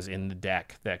the things in the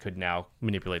deck that could now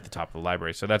manipulate the top of the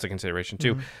library. So that's a consideration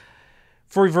too. Mm-hmm.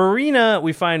 For Verena,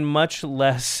 we find much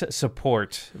less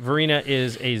support. Verena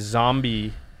is a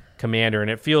zombie commander,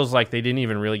 and it feels like they didn't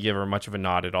even really give her much of a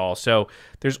nod at all. So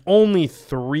there's only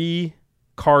 3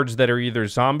 cards that are either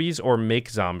zombies or make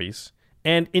zombies.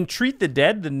 And Entreat the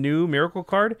Dead, the new miracle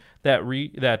card that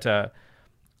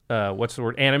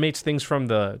animates things from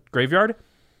the graveyard,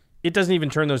 it doesn't even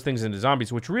turn those things into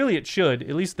zombies, which really it should.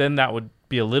 At least then that would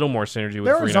be a little more synergy with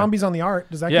There Verena. are zombies on the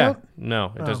art. Does that count?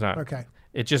 No, it does not. Okay.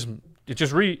 It just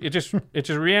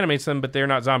reanimates them, but they're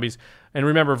not zombies. And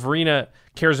remember, Verena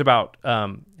cares about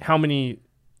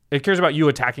it cares about you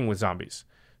attacking with zombies.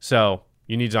 So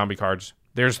you need zombie cards.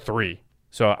 There's 3.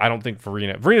 So I don't think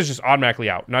Verena's just automatically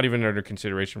out, not even under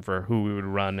consideration for who we would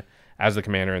run as the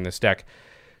commander in this deck.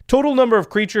 Total number of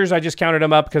creatures, I just counted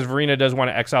them up because Verena does want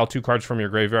to exile 2 cards from your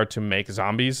graveyard to make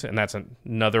zombies, and that's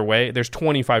another way. There's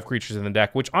 25 creatures in the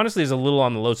deck, which honestly is a little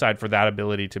on the low side for that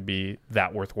ability to be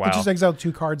that worthwhile. It just exile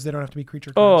 2 cards. They don't have to be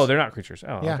creature cards. Oh, they're not creatures.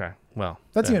 Oh, yeah. Okay. Well,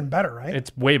 that's even better, right?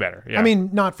 It's way better. Yeah. I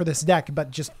mean, not for this deck, but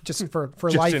just for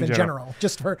Just life in general.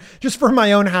 Just for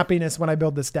my own happiness when I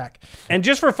build this deck. And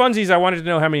just for funsies, I wanted to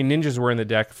know how many ninjas were in the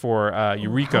deck for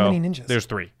Yuriko. How many ninjas? There's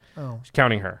 3. Oh.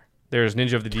 Counting her. There's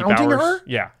Ninja of the Deep Counting Hours. her?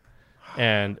 Yeah.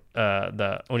 And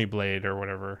the Oni Blade or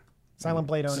whatever. Silent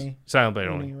Blade Oni. Silent Blade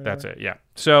Oni. That's it, yeah.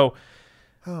 So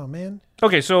Oh, man.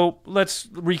 Okay, so let's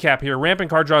recap here. Rampant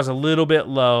card draw is a little bit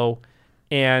low,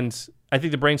 and I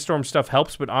think the Brainstorm stuff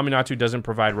helps, but Aminatou doesn't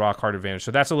provide raw card advantage,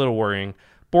 so that's a little worrying.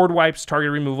 Board wipes,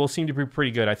 target removal seem to be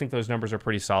pretty good. I think those numbers are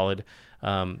pretty solid,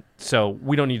 so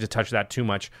we don't need to touch that too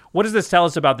much. What does this tell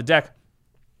us about the deck?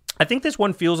 I think this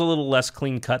one feels a little less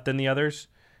clean cut than the others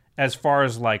as far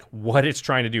as like what it's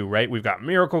trying to do, right? We've got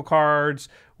miracle cards.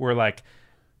 We're like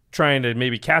trying to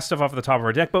maybe cast stuff off the top of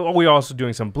our deck, but we're also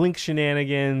doing some blink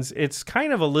shenanigans. It's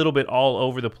kind of a little bit all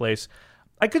over the place.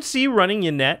 I could see running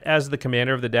Yannette as the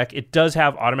commander of the deck. It does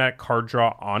have automatic card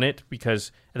draw on it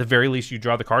because at the very least you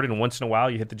draw the card and once in a while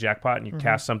you hit the jackpot and you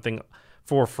cast something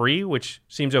for free, which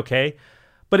seems okay.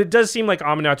 But it does seem like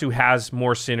Aminatou has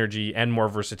more synergy and more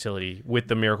versatility with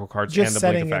the miracle cards Just and the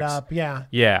setting blink it effects. up, yeah.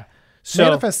 Yeah. So,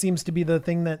 Manifest seems to be the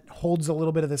thing that holds a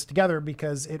little bit of this together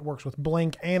because it works with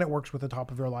Blink and it works with the top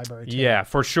of your library too. Yeah,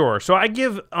 for sure. So I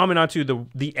give Aminatou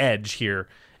the edge here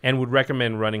and would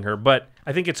recommend running her. But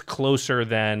I think it's closer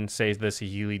than, say, the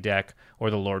Saheeli deck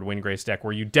or the Lord Windgrace deck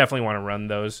where you definitely want to run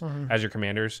those as your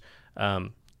commanders.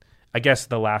 I guess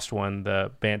the last one,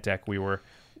 the Bant deck,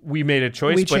 we made a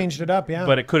choice. We changed it up, yeah.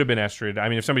 But it could have been Estrid. I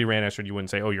mean, if somebody ran Estrid, you wouldn't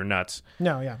say, oh, you're nuts.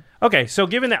 No, yeah. Okay, so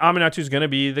given that Aminatou is going to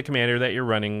be the commander that you're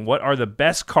running, what are the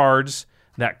best cards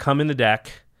that come in the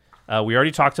deck? We already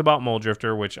talked about Mole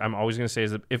Drifter, which I'm always going to say is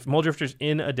that if Mole Drifter's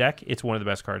in a deck, it's one of the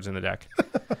best cards in the deck.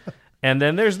 And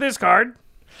then there's this card.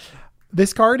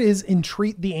 This card is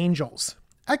Entreat the Angels.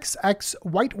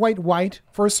 XX white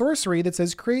for a sorcery that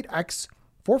says create X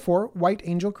 4/4 white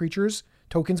angel creatures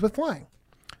tokens with flying.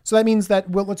 So that means that,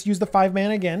 well, let's use the 5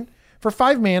 mana again. For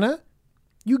 5 mana,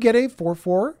 you get a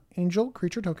 4/4 angel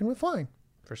creature token with flying.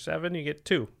 For 7, you get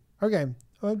 2. Okay.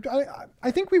 I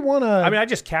think we want to... I mean, I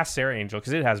just cast Sarah Angel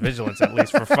because it has vigilance at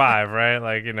least for 5, right?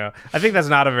 Like, you know, I think that's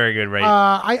not a very good rate.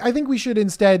 I think we should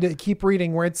instead keep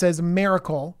reading where it says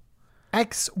Miracle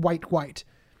X white.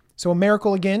 So a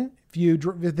Miracle again,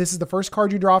 if this is the first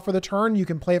card you draw for the turn, you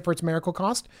can play it for its Miracle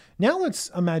cost. Now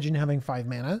let's imagine having 5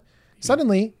 mana.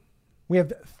 Suddenly, we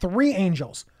have 3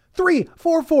 angels. 3,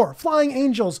 4/4 flying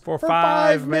angels for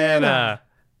 5 mana.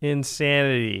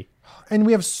 Insanity. And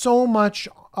we have so much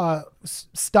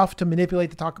stuff to manipulate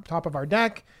the top of our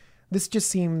deck. This just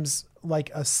seems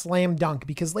like a slam dunk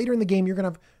because later in the game, you're going to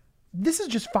have... This is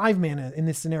just 5 mana in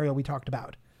this scenario we talked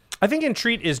about. I think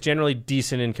Entreat is generally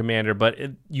decent in Commander, but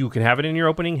you can have it in your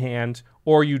opening hand,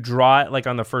 or you draw it like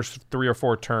on the first 3 or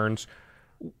 4 turns,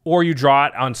 or you draw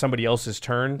it on somebody else's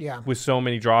turn. Yeah. With so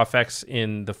many draw effects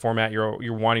in the format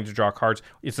you're wanting to draw cards.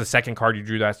 It's the second card you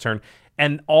drew that turn.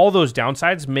 And all those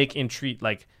downsides make Entreat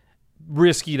like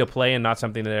risky to play and not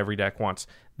something that every deck wants.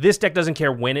 This deck doesn't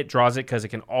care when it draws it because it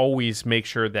can always make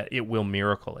sure that it will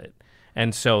miracle it.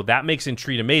 And so that makes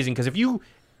Entreat amazing because if you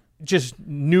just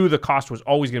knew the cost was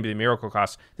always going to be the miracle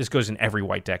cost, this goes in every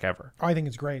white deck ever. I think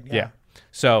it's great. Yeah.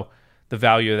 So the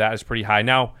value of that is pretty high.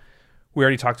 Now, we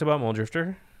already talked about Mole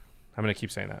Drifter. I'm going to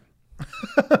keep saying that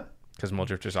because Mole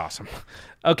Drifter is awesome.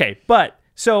 Okay, but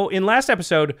so in last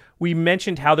episode, we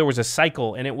mentioned how there was a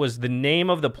cycle and it was the name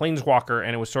of the Planeswalker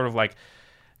and it was sort of like,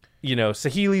 you know,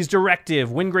 Saheeli's Directive,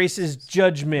 Windgrace's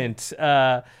Judgment,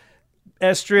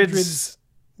 Estrid's...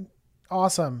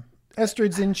 Awesome.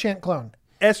 Estrid's Enchant Clone.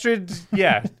 Estrid,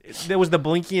 yeah. There was the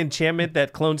Blinky enchantment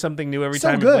that cloned something new every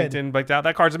So time good. it blinked in, blinked out.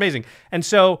 That card's amazing. And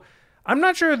so I'm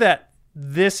not sure that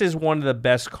this is one of the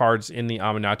best cards in the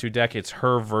Aminatou deck. It's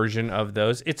her version of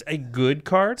those. It's a good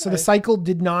card. So the cycle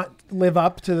did not live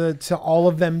up to all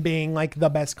of them being like the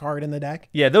best card in the deck.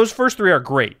 Yeah, those first 3 are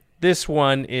great. This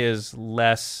one is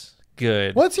less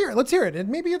good. Well, let's hear it.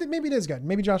 Maybe it is good.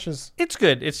 Maybe Josh is... It's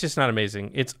good. It's just not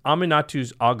amazing. It's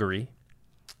Aminatou's Augury.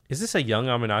 Is this a young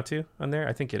Aminatou on there?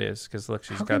 I think it is because look,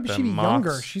 she's How got could the she be moths.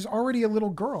 younger? She's already a little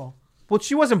girl. Well,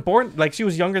 she wasn't born like she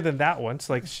was younger than that once.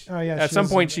 Like at some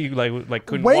point she like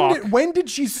couldn't walk. When did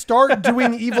she start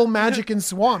doing evil magic in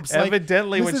swamps?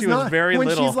 Evidently when she was very when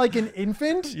little. When she's like an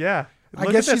infant? Yeah. I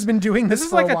guess she's been doing this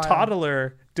for a while. This is like a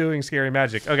toddler doing scary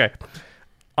magic. Okay.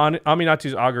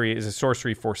 Aminatou's Augury is a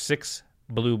sorcery for 6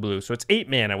 blue. So it's 8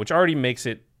 mana, which already makes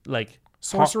it like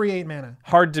sorcery 8 mana.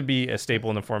 Hard to be a staple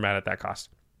in the format at that cost.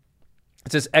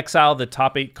 It says exile the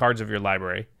top 8 cards of your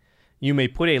library. You may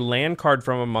put a land card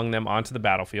from among them onto the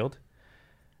battlefield.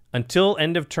 Until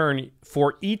end of turn,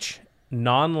 for each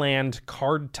non-land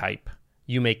card type,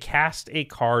 you may cast a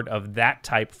card of that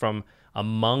type from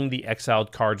among the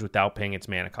exiled cards without paying its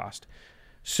mana cost.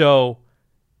 So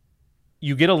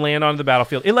you get a land onto the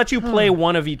battlefield. It lets you play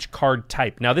one of each card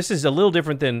type. Now, this is a little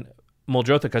different than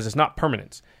Muldrotha because it's not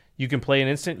permanence. You can play an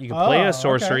instant, you can play a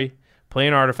sorcery, play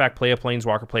an artifact, play a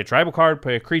planeswalker, play a tribal card,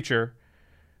 play a creature,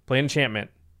 play an enchantment,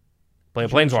 Play a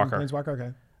Planeswalker.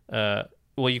 Planeswalker, okay.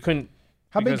 Well, you couldn't.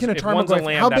 How big can a if one's Tarmogoyf?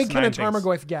 land, How that's big can a 9 things.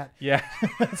 Tarmogoyf get? Yeah.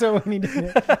 That's what we need to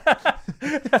know.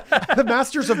 The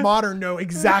masters of modern know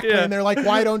exactly, and they're like,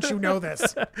 "Why don't you know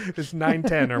this?" It's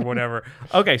 9/10 or whatever.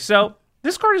 Okay, so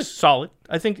this card is solid.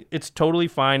 I think it's totally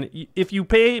fine if you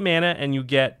pay 8 mana and you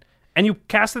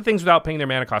cast the things without paying their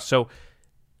mana cost. So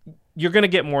you're going to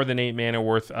get more than 8 mana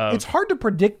worth of. It's hard to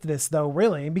predict this though,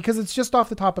 really, because it's just off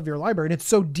the top of your library, and it's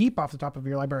so deep off the top of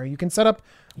your library. You can set up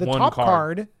the one top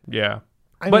card. Yeah.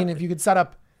 I mean, if you could set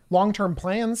up long-term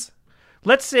plans.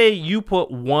 Let's say you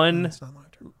put one. It's not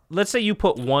long-term. Let's say you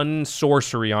put one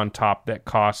sorcery on top that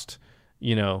cost,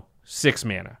 6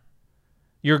 mana.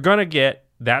 You're gonna get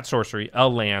that sorcery, a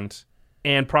land,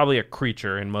 and probably a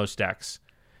creature in most decks.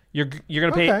 You're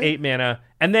gonna pay 8 mana,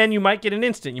 and then you might get an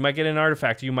instant. You might get an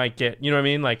artifact. You might get, you know what I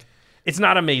mean? Like, it's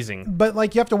not amazing. But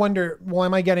like, you have to wonder, well,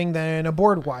 am I getting then a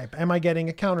board wipe? Am I getting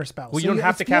a counterspell? Well, you don't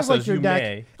have to cast those. You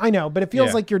may. I know, but it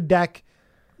feels like your deck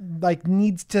like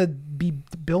needs to be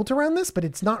built around this, but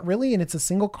it's not really, and it's a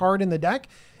single card in the deck.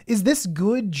 Is this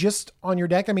good just on your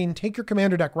deck? I mean, take your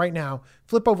commander deck right now,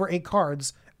 flip over 8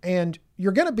 cards, and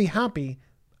you're going to be happy,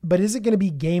 but is it going to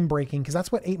be game breaking? Because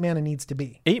that's what 8 mana needs to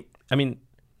be. 8, I mean,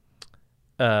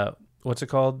 what's it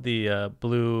called? The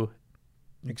blue...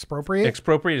 Expropriate?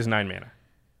 Expropriate is 9 mana.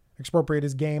 Expropriate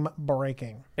is game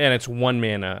breaking. And it's 1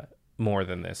 mana more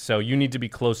than this. So you need to be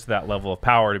close to that level of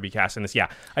power to be casting this. Yeah.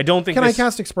 I don't think Can I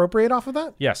cast Expropriate off of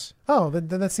that? Yes. Oh, then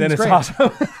that seems then it's great.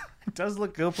 awesome. It does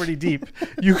go pretty deep.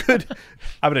 You could...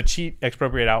 I'm going to cheat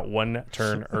Expropriate out 1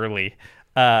 turn early.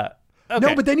 Okay.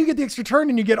 No, but then you get the extra turn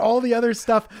and you get all the other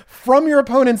stuff from your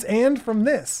opponents and from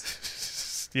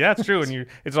this. Yeah, it's true. And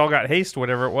it's all got haste,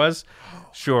 whatever it was.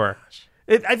 Sure.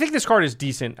 I think this card is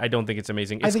decent. I don't think it's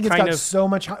amazing. I think it's got so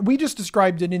much... We just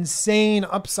described an insane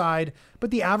upside,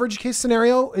 but the average case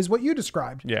scenario is what you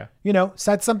described. Yeah.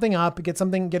 Set something up, get a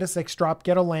 6-drop,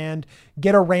 get a land,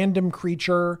 get a random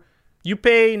creature. You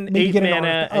pay 8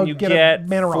 mana and you get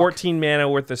 14 mana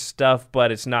worth of stuff,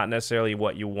 but it's not necessarily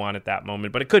what you want at that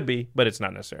moment. But it could be, but it's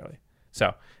not necessarily.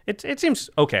 So it seems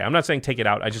okay. I'm not saying take it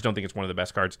out. I just don't think it's one of the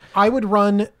best cards. I would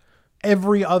run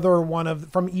every other one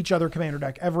from each other commander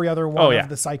deck, every other one of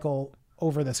the cycle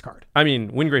over this card. I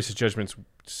mean, Windgrace's Judgment's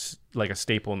like a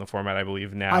staple in the format, I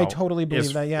believe now. I totally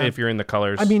believe that, yeah. If you're in the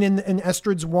colors. I mean, in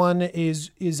Estrid's one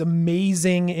is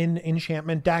amazing in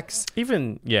enchantment decks.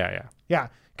 Even, yeah. Yeah,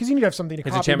 because you need to have something to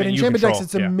copy. Enchantment But in enchantment decks,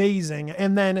 it's amazing.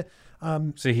 And then...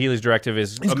 Saheeli's Directive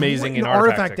is amazing in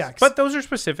artifact decks. But those are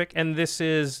specific, and this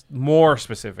is more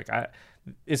specific.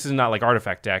 This is not like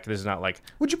artifact deck. This is not like...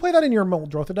 Would you play that in your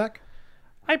Muldrotha deck?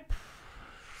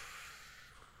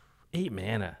 8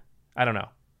 mana. I don't know.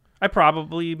 I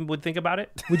probably would think about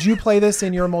it. Would you play this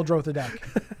in your Muldrotha deck?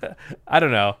 I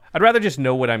don't know. I'd rather just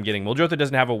know what I'm getting. Muldrotha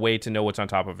doesn't have a way to know what's on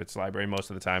top of its library most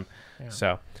of the time. Yeah.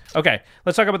 So, okay.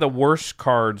 Let's talk about the worst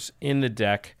cards in the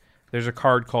deck. There's a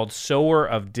card called Sower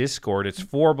of Discord. It's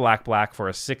 4 black for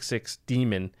a 6/6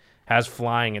 demon. Has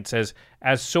flying. It says,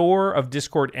 as Sower of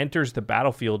Discord enters the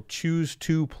battlefield, choose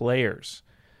 2 players.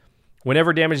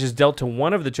 Whenever damage is dealt to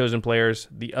one of the chosen players,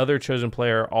 the other chosen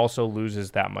player also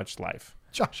loses that much life.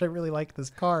 Josh, I really like this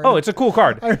card. Oh, it's a cool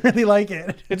card. I really like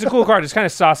it. It's a cool card. It's kind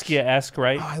of Saskia-esque,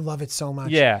 right? Oh, I love it so much.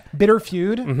 Yeah. Bitter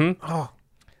Feud. Mm-hmm. Oh.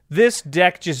 This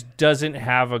deck just doesn't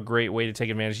have a great way to take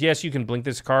advantage. Yes, you can blink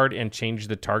this card and change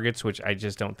the targets, which I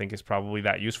just don't think is probably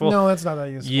that useful. No, that's not that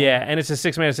useful. Yeah, and it's a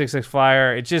 6 mana 6/6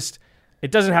 flyer.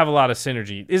 It doesn't have a lot of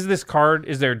synergy.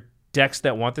 Is there decks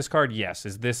that want this card? Yes.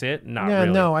 Is this it? Not really.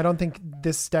 No, I don't think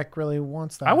this deck really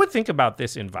wants that. I would think about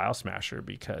this in Vile Smasher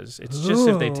because it's just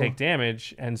if they take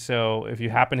damage, and so if you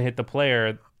happen to hit the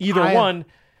player, I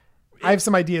have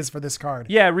some ideas for this card.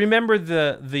 Yeah, remember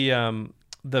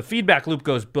the feedback loop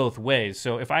goes both ways.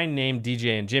 So if I name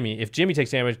DJ and Jimmy, if Jimmy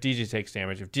takes damage, DJ takes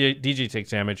damage. If DJ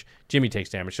takes damage, Jimmy takes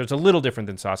damage. So it's a little different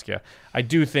than Saskia. I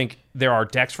do think there are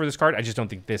decks for this card. I just don't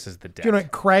think this is the deck. Do you know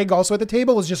what? Craig also at the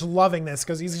table is just loving this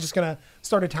because he's just going to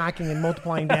start attacking and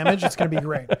multiplying damage. It's going to be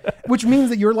great. Which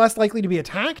means that you're less likely to be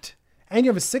attacked and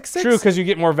you have a 6/6. True, because you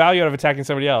get more value out of attacking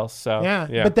somebody else. So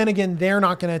yeah. But then again, they're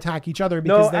not going to attack each other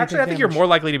because I think you're more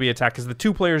likely to be attacked because the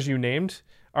 2 players you named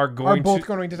are both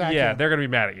going to attack you. Yeah, they're going to be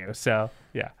mad at you. So,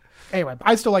 yeah. Anyway,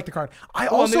 I still like the card. I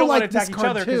also and they don't like want to attack this each card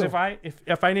other too. because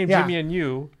if I name Jimmy and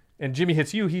you, and Jimmy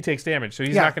hits you, he takes damage. So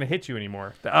he's not going to hit you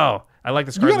anymore. Oh, I like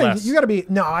this card less. You got to be...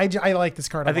 No, I like this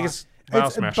card a lot. I think it's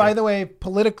Vile Smasher. By the way,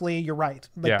 politically, you're right.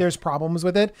 There's problems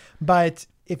with it. But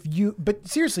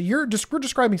seriously, we're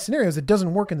describing scenarios that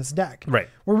doesn't work in this deck. Right.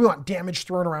 Where we want damage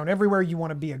thrown around everywhere. You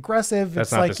want to be aggressive.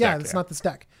 That's not this deck. It's not this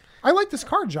deck. I like this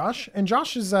card, Josh. And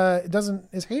Josh is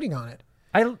hating on it.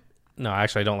 No,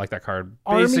 actually, I don't like that card.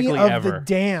 Army Basically, of ever. the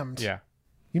Damned. Yeah.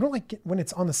 You don't like it when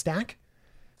it's on the stack?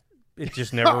 It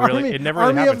just never really. It never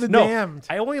really Army happens. of the Damned.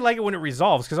 I only like it when it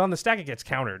resolves because on the stack it gets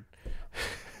countered.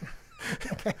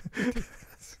 Okay.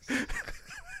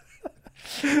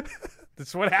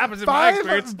 That's what happens in my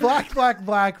experience. 5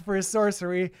 black for a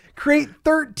sorcery. Create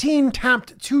 13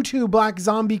 tapped 2/2 black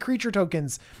zombie creature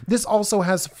tokens. This also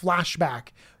has flashback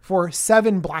for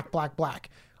 7 black.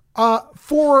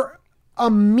 For a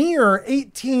mere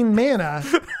 18 mana,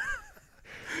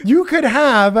 you could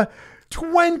have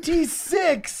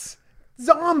 26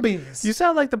 zombies. You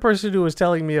sound like the person who was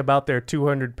telling me about their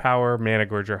 200 power Mana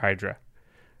Gorger Hydra.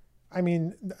 I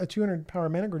mean, a 200 power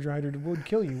Mana Gorger Hydra would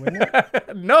kill you, wouldn't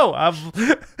it? No,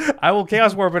 I will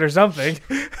Chaos Warp it or something.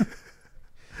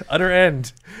 Utter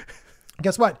End.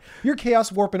 Guess what? Your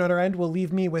Chaos Warp and Utter End will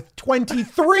leave me with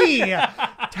 23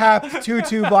 tapped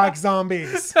 2/2 black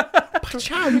zombies.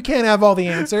 Pachow, you can't have all the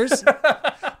answers.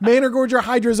 Mana Gorger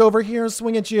Hydra's over here,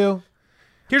 swing at you.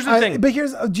 Here's the thing. But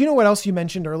do you know what else you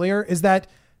mentioned earlier? Is that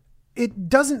it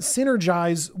doesn't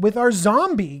synergize with our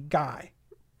zombie guy.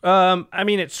 I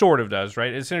mean, it sort of does,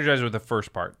 right? It synergizes with the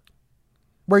first part.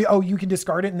 Where you can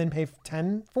discard it and then pay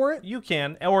 10 for it? You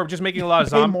can, or just making a lot of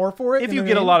Pay zombies. more for it? If you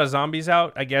get a lot of zombies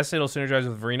out, I guess it'll synergize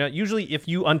with Verena. Usually, if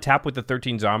you untap with the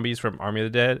 13 zombies from Army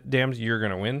of the Damned, you're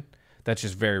going to win. That's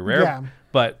just very rare. Yeah.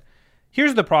 But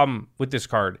here's the problem with this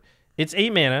card. It's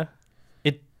 8 mana.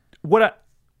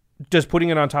 Does putting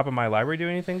it on top of my library do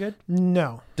anything good?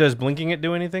 No. Does blinking it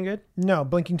do anything good? No,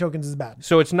 blinking tokens is bad.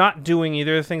 So it's not doing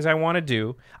either of the things I want to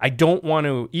do. I don't want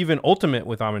to even ultimate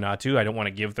with Aminatou. I don't want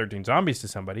to give 13 zombies to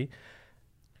somebody.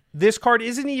 This card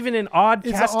isn't even an odd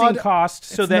casting cost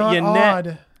so that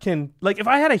you can... Like, if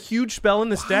I had a huge spell in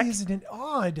this deck... Why isn't it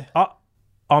odd?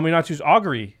 Aminatou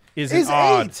Augury is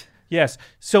odd. 8. Yes.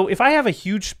 So if I have a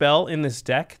huge spell in this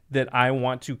deck that I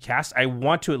want to cast, I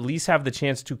want to at least have the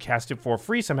chance to cast it for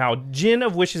free somehow. Djinn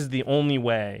of Wish is the only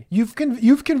way. You've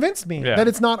convinced me that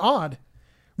it's not odd.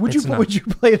 Would you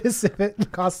play this if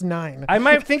it costs 9? I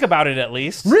might think about it at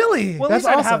least. Really? Well, that's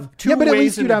at least awesome. I'd have 2 but at ways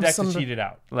least in you'd the have deck some to cheat it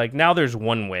out. Like now there's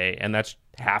one way, and that's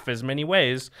half as many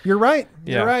ways. You're right.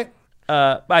 Yeah. You're right.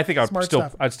 But I think Smart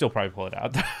I'd still probably pull it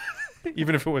out,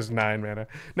 even if it was 9 mana.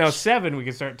 Now 7, we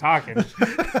can start talking.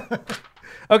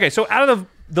 Okay, so out of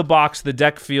the box, the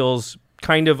deck feels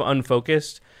kind of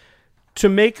unfocused. To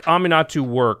make Aminatou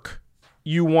work,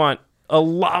 you want a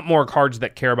lot more cards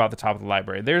that care about the top of the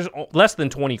library. There's less than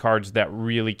 20 cards that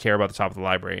really care about the top of the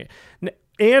library.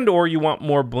 And or you want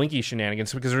more blinky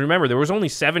shenanigans, because remember, there was only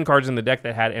 7 cards in the deck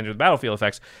that had Enter the Battlefield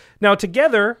effects. Now,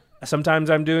 together, sometimes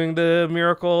I'm doing the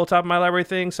Miracle top of my library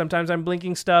thing, sometimes I'm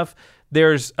blinking stuff.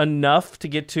 There's enough to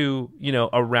get to,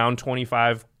 around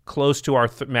 25, close to our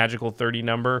magical 30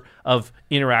 number of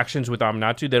interactions with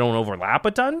Aminatou. They don't overlap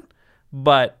a ton,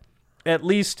 but at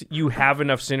least you have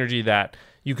enough synergy that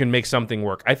you can make something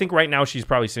work. I think right now she's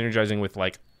probably synergizing with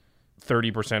like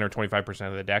 30% or 25%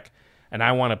 of the deck, and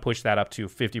I want to push that up to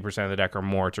 50% of the deck or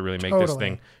more to really make this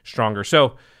thing stronger.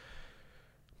 So,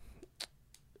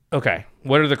 okay,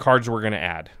 what are the cards we're going to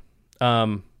add?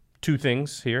 2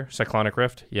 things here. Cyclonic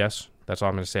Rift, yes. That's all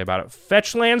I'm going to say about it.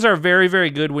 Fetch lands are very,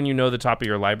 very good when you know the top of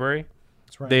your library.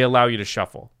 That's right. They allow you to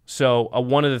shuffle. So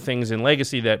one of the things in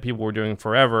Legacy that people were doing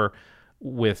forever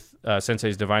with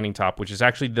Sensei's Divining Top, which is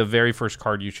actually the very first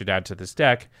card you should add to this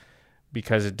deck,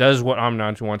 because it does what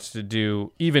Aminatou wants to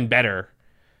do even better,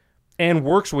 and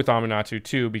works with Aminatou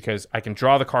too, because I can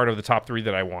draw the card of the top 3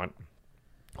 that I want.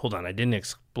 Hold on, I didn't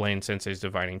explain Sensei's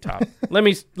Divining Top. Let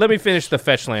me finish the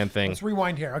fetch land thing. Let's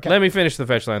rewind here. Okay. Let me finish the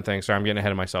fetch land thing. Sorry, I'm getting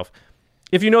ahead of myself.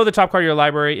 If you know the top card of your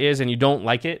library is and you don't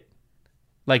like it,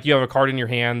 like you have a card in your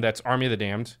hand that's Army of the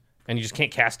Damned and you just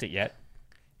can't cast it yet.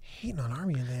 Hating on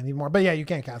Army of the Damned anymore, but yeah, you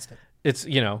can't cast it. It's,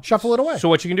 Shuffle it away. So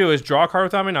what you can do is draw a card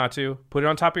with Aminatou, put it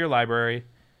on top of your library,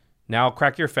 now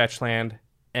crack your fetch land,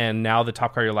 and now the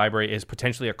top card of your library is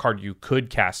potentially a card you could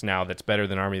cast now that's better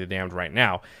than Army of the Damned right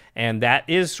now. And that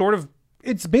is sort of...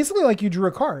 It's basically like you drew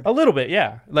a card. A little bit,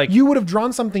 yeah. Like you would have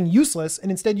drawn something useless, and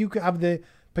instead you could have the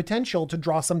potential to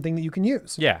draw something that you can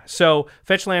use. Yeah, so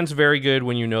fetch land's very good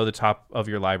when you know the top of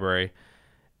your library.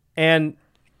 And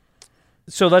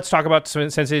so let's talk about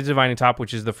Sensei's Divining Top,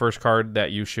 which is the first card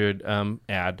that you should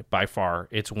add by far.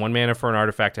 It's 1 mana for an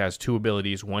artifact. It has 2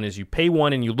 abilities. One is you pay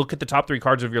 1 and you look at the top 3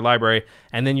 cards of your library,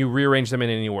 and then you rearrange them in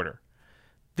any order.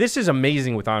 This is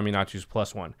amazing with Aminatou's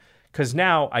 +1, because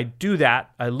now I do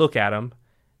that, I look at them,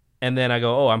 and then I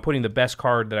go, oh, I'm putting the best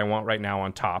card that I want right now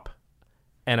on top.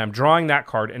 and I'm drawing that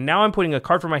card, and now I'm putting a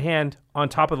card from my hand on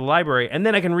top of the library, and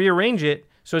then I can rearrange it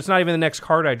so it's not even the next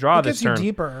card I draw this turn. It gets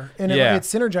you deeper, and it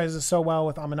synergizes so well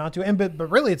with Aminatou, but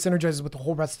really it synergizes with the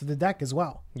whole rest of the deck as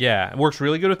well. Yeah, it works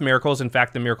really good with Miracles. In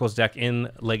fact, the Miracles deck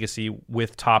in Legacy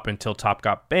with Top until Top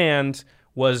got banned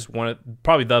was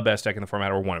probably the best deck in the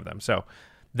format, or one of them. So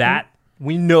that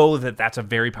we know that that's a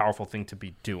very powerful thing to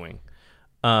be doing.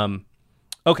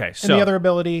 Okay, so and the other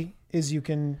ability is you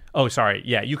can... Oh, sorry.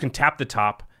 Yeah, you can tap the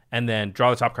top and then draw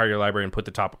the top card of your library and put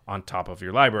the top on top of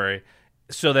your library,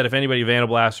 so that if anybody Vandal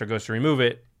Blasts or goes to remove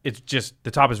it, it's just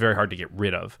the top is very hard to get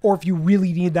rid of. Or if you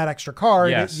really need that extra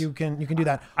card, you can do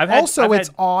that. It's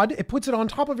odd. It puts it on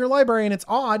top of your library, and it's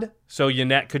odd. So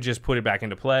Yannette could just put it back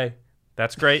into play.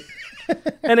 That's great.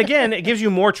 And again, it gives you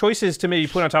more choices to maybe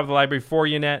put on top of the library for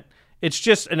Yannette. It's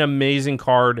just an amazing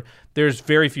card. There's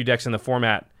very few decks in the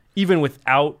format, even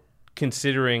without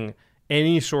considering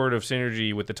any sort of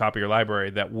synergy with the top of your library,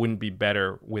 that wouldn't be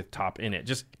better with top in it.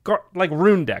 Just like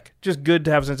Rune deck, just good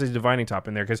to have Sensei's Divining Top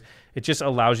in there, because it just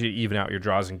allows you to even out your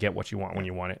draws and get what you want when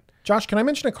you want it. Josh, can I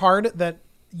mention a card that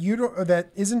that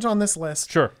isn't on this list?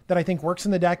 Sure. That I think works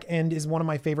in the deck and is one of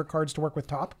my favorite cards to work with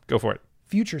top? Go for it.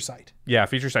 Future Sight. Yeah,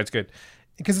 Future Sight's good.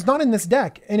 Because it's not in this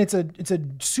deck, and it's a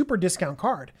super discount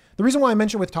card. The reason why I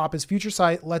mention with top is Future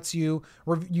Sight lets you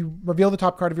reveal the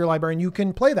top card of your library, and you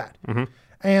can play that. Mm-hmm.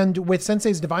 And with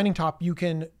Sensei's Divining Top, you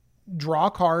can draw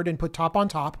a card and put top on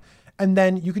top, and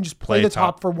then you can just play the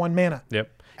top for 1 mana.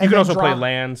 Yep. You can also play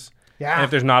lands. Yeah. And if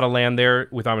there's not a land there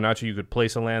with Aminatou, you could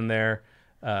place a land there.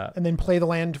 And then play the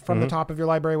land from the top of your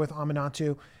library with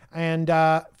Aminatou. And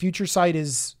Future Sight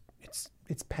it's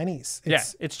pennies.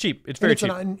 It's cheap. It's very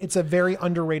cheap. It's a very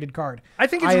underrated card. I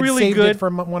think it's really good. It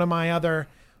from one of my other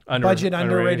budget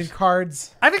underrated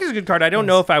cards. I think it's a good card. I don't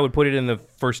know if I would put it in the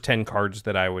first 10 cards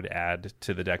that I would add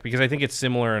to the deck, because I think it's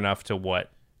similar enough to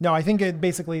what... No, I think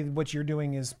basically what you're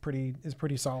doing is pretty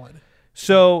solid.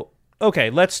 So, okay,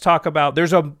 let's talk about...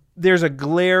 There's a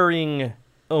glaring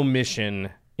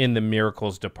omission in the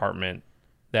Miracles department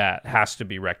that has to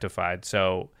be rectified.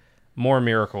 So, more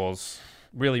Miracles...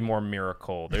 Really more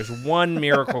Miracle. There's one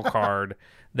Miracle card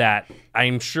that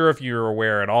I'm sure if you're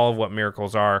aware at all of what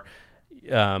Miracles are,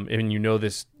 and you know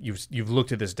this, you've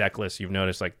looked at this deck list, you've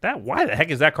noticed like that. Why the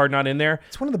heck is that card not in there?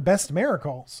 It's one of the best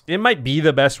Miracles. It might be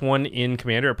the best one in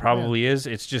Commander. It probably is.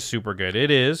 It's just super good. It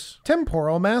is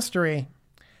Temporal Mastery.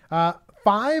 5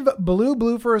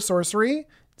 blue for a sorcery.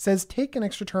 Says take an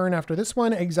extra turn after this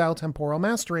one, exile Temporal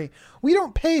Mastery. We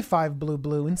don't pay 5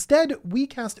 blue. Instead, we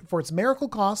cast it for its miracle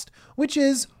cost, which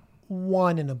is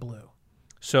 1 in a blue.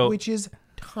 So, which is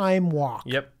Time Walk.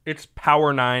 Yep. It's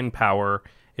power 9 power.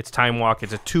 It's Time Walk.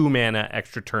 It's a 2 mana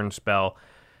extra turn spell.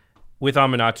 With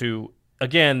Aminatou,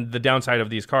 again, the downside of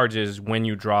these cards is when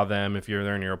you draw them, if you're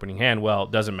there in your opening hand, well,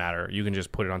 it doesn't matter. You can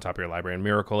just put it on top of your library and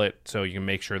miracle it, so you can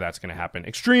make sure that's going to happen.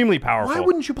 Extremely powerful. Why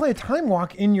wouldn't you play a Time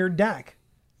Walk in your deck?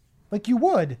 Like you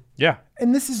would. Yeah.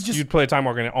 And this is just... You'd play a Time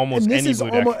Walk in almost any blue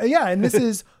deck. Yeah, and this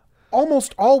is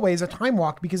almost always a Time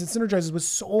Walk because it synergizes with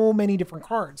so many different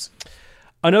cards.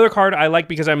 Another card I like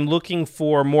because I'm looking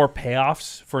for more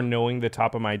payoffs for knowing the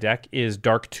top of my deck is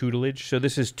Dark Tutelage. So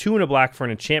this is 2 and a black for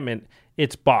an enchantment.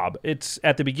 It's Bob. It's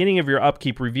at the beginning of your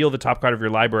upkeep, reveal the top card of your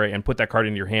library and put that card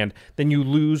into your hand. Then you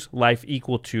lose life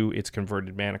equal to its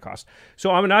converted mana cost. So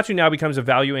Aminatou now becomes a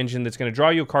value engine that's going to draw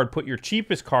you a card, put your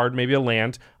cheapest card, maybe a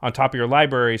land, on top of your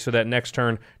library so that next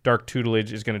turn Dark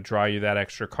Tutelage is going to draw you that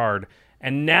extra card.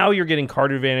 And now you're getting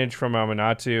card advantage from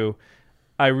Aminatou.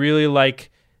 I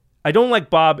don't like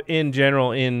Bob in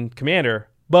general in Commander,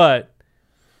 but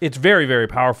it's very, very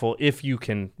powerful if you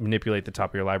can manipulate the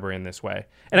top of your library in this way.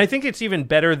 And I think it's even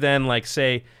better than, like,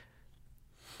 say,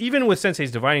 even with Sensei's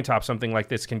Divining Top, something like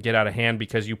this can get out of hand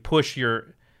because you push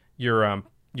your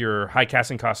high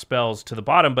casting cost spells to the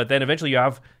bottom, but then eventually you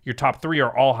have your top 3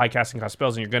 are all high casting cost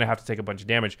spells, and you're going to have to take a bunch of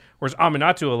damage. Whereas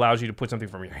Aminatou allows you to put something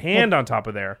from your hand on top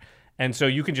of there. And so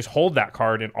you can just hold that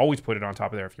card and always put it on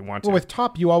top of there if you want to. Well, with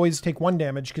top, you always take 1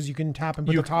 damage because you can tap and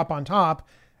put the top on top.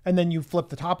 And then you flip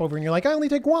the top over and you're like, I only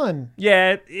take 1.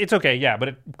 Yeah, it's okay. Yeah, but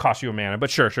it costs you a mana.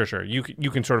 But sure. You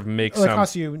can sort of make some... It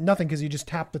costs you nothing because you just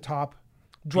tap the top,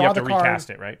 draw the card. You have to recast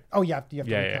it, right? Oh, yeah. You have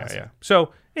to recast it. Yeah.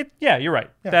 So, you're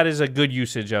right. Yeah. That is a good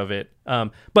usage of it.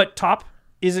 But top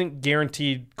isn't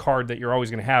guaranteed card that you're always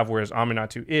going to have, whereas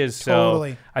Aminatou is. So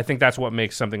totally. I think that's what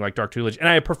makes something like Dark Tutelage. And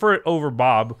I prefer it over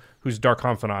Bob, who's Dark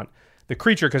Confidant. The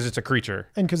creature, because it's a creature.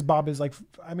 And because Bob is like,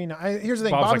 here's the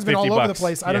thing. Bob's been all over the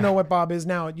place. I don't know what Bob is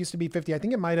now. It used to be 50. I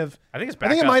think it might have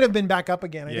been back up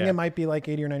again. I think it might be like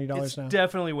 $80 or $90 now.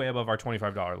 Definitely way above our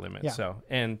 $25 limit. Yeah. So,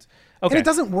 and it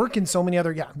doesn't work in so many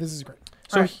other, this is great.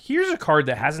 So here's a card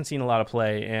that hasn't seen a lot of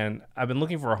play, and I've been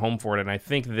looking for a home for it, and I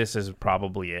think this is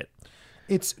probably it.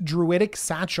 It's Druidic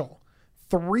Satchel.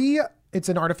 3, it's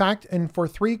an artifact, and for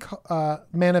 3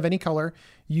 mana of any color,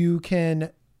 you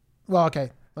can... Well,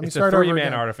 okay. Let me start over. It's a 3-mana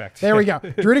again. artifact. There we go.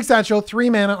 Druidic Satchel, 3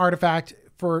 mana artifact.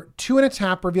 For 2 and a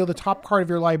tap, reveal the top card of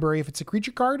your library. If it's a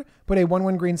creature card, put a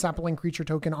 1/1 green sapling creature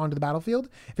token onto the battlefield.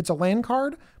 If it's a land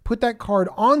card, put that card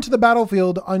onto the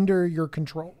battlefield under your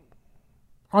control.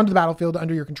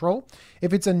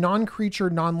 If it's a non-creature,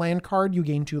 non-land card, you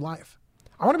gain 2 life.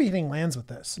 I want to be hitting lands with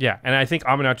this. Yeah, and I think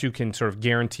Aminatou can sort of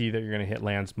guarantee that you're going to hit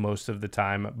lands most of the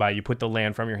time by you put the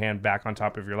land from your hand back on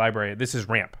top of your library. This is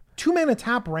ramp. 2 mana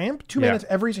tap ramp? 2 mana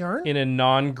every turn? In a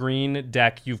non-green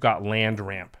deck, you've got land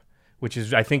ramp, which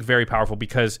is, I think, very powerful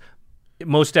because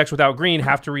most decks without green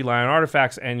have to rely on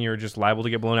artifacts, and you're just liable to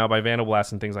get blown out by Vandal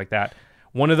Blast and things like that.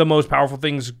 One of the most powerful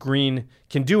things green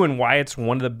can do, and why it's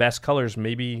one of the best colors,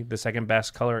 maybe the second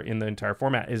best color in the entire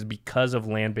format, is because of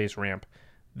land-based ramp.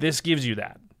 This gives you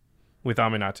that with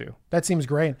Aminatou. That seems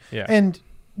great. Yeah. And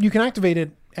you can activate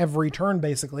it every turn,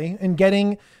 basically, and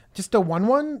getting just a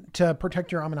 1/1 to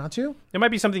protect your Aminatou. It might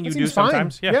be something you do fine.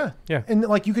 sometimes. Yeah. And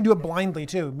like you can do it blindly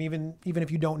too. Even if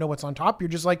you don't know what's on top, you're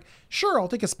just like, sure, I'll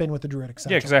take a spin with the Druidic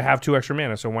Satchel. Yeah, because I have 2 extra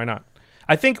mana, so why not?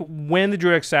 I think when the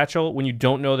Druidic Satchel, when you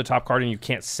don't know the top card and you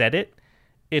can't set it,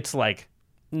 it's like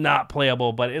not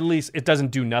playable, but at least it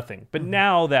doesn't do nothing. But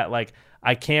now that like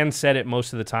I can set it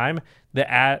most of the time,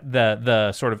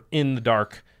 the sort of in the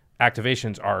dark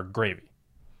activations are gravy.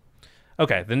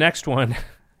 Okay, the next one. Have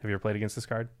you ever played against this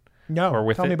card? No. Or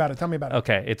with Tell it? me about it.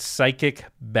 Okay, it's Psychic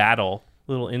Battle.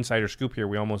 Little insider scoop here.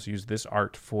 We almost used this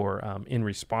art for in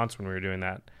response when we were doing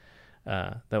that.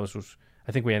 That was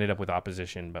I think we ended up with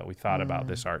opposition, but we thought about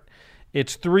this art.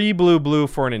 It's 3 blue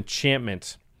for an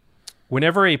enchantment.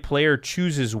 Whenever a player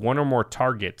chooses one or more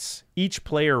targets, each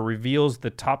player reveals the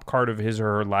top card of his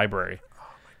or her library. Oh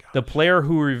my God. The player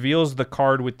who reveals the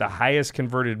card with the highest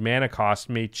converted mana cost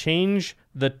may change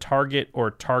the target or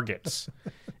targets.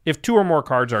 If 2 or more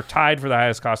cards are tied for the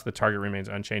highest cost, the target remains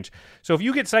unchanged. So if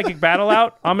you get Psychic Battle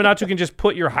out, Aminatou can just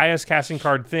put your highest casting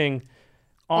card thing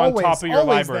on top of your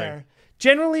library. There.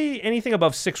 Generally, anything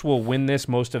above 6 will win this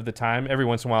most of the time. Every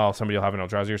once in a while, somebody will have an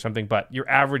Eldrazi or something, but your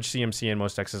average CMC in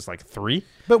most decks is like 3.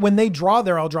 But when they draw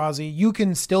their Eldrazi, you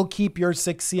can still keep your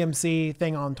 6 CMC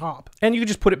thing on top. And you can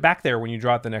just put it back there when you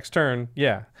draw it the next turn.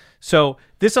 Yeah. So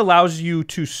this allows you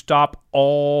to stop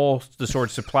all the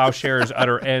sorts of Plowshares,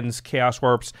 Utter Ends, Chaos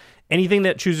Warps. Anything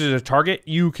that chooses a target,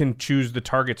 you can choose the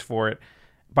targets for it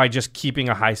by just keeping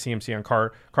a high CMC on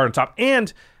card on top.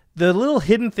 And the little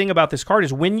hidden thing about this card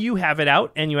is when you have it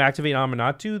out and you activate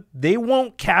Aminatou, they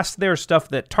won't cast their stuff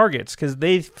that targets because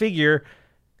they figure...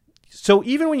 So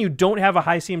even when you don't have a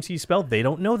high CMC spell, they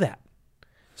don't know that.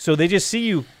 So they just see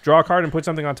you draw a card and put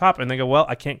something on top, and they go, well,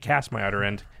 I can't cast my Utter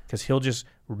End because he'll just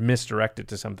misdirect it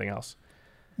to something else.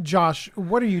 Josh,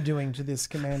 what are you doing to this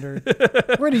commander?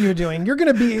 What are you doing? You're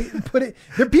going to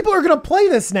be people are going to play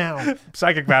this now.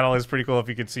 Psychic Battle is pretty cool if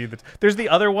you could see that. There's the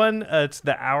other one. It's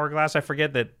the Hourglass. I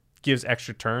forget that gives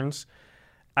extra turns.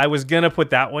 I was going to put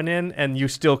that one in, and you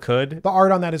still could. The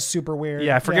art on that is super weird.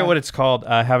 Yeah, I forget what it's called.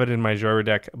 I have it in my Joyra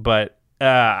deck, but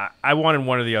I wanted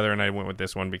one or the other, and I went with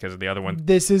this one because of the other one.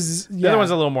 The other one's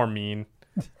a little more mean.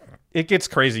 It gets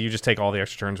crazy. You just take all the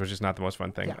extra turns, which is not the most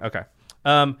fun thing. Yeah. Okay.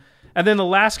 And then the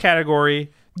last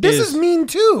category This is mean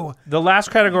too. The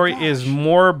last category is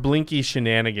more blinky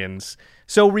shenanigans.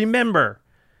 So remember,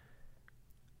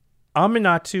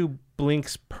 Aminatou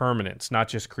blinks permanents, not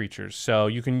just creatures. So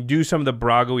you can do some of the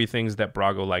Brago-y things that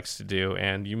Brago likes to do,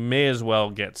 and you may as well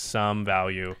get some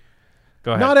value.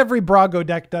 Go ahead. Not every Brago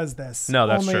deck does this. No,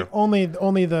 that's true. Only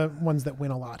the ones that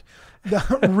win a lot.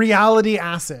 The Reality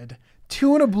Acid.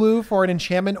 2 and a blue for an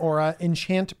enchantment aura.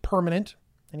 Enchant permanent.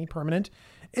 Any permanent.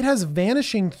 It has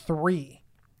Vanishing 3.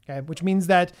 Okay, which means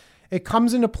that it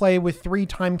comes into play with 3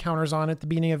 time counters on it at the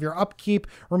beginning of your upkeep.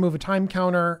 Remove a time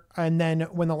counter, and then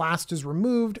when the last is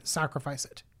removed, sacrifice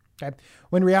it. Okay.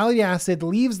 When Reality Acid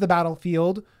leaves the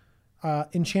battlefield,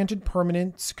 enchanted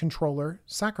permanent's controller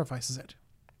sacrifices it.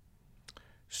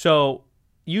 So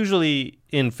usually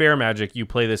in Fair Magic, you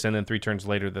play this, and then 3 turns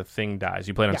later, the thing dies.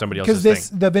 You play it on somebody else's thing. Because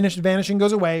the vanishing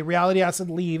goes away, Reality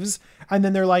Acid leaves, and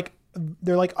then they're like,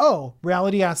 oh,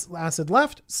 Reality Acid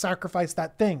left, sacrifice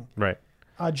that thing. Right.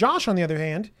 Josh, on the other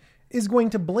hand, is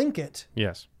going to blink it.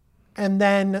 Yes. And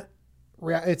then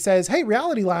it says, hey,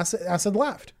 Reality Acid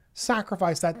left,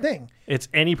 sacrifice that thing. It's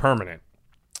any permanent.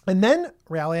 And then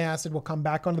Reality Acid will come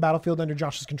back onto the battlefield under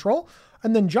Josh's control,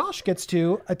 and then Josh gets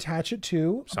to attach it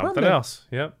to something else.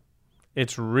 Yep.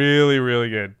 It's really, really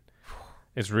good.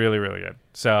 It's really, really good.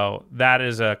 So that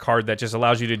is a card that just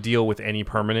allows you to deal with any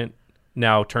permanent.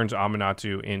 Now turns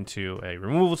Aminatou into a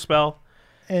removal spell.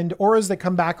 And auras that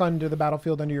come back onto the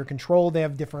battlefield under your control, they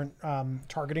have different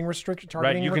targeting restrictions.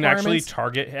 Right, you can actually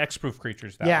target hexproof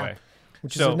creatures that way.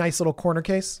 Which is a nice little corner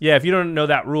case. Yeah, if you don't know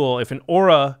that rule, if an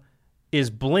aura is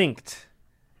blinked,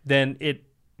 then it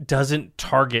doesn't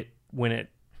target when it...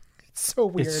 It's so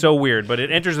weird. It's so weird, but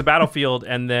it enters the battlefield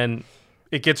and then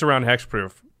it gets around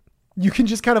hexproof. You can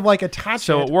just kind of like attach it.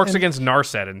 So it works against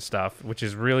Narset and stuff, which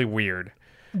is really weird.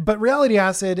 But Reality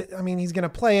Acid, I mean, he's going to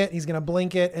play it, he's going to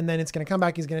blink it, and then it's going to come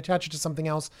back, he's going to attach it to something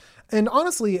else. And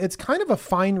honestly, it's kind of a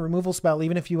fine removal spell,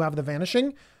 even if you have the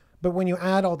Vanishing. But when you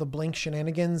add all the blink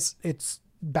shenanigans, it's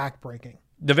backbreaking.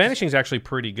 The Vanishing is actually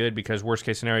pretty good because worst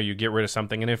case scenario, you get rid of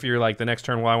something. And if you're like the next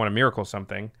turn, well, I want to miracle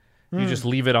something, you just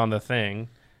leave it on the thing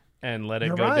and let it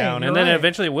go down. And then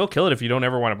eventually it will kill it if you don't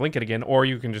ever want to blink it again. Or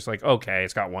you can just like, okay,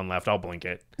 it's got one left, I'll blink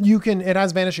it. It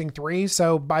has Vanishing 3,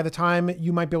 so by the time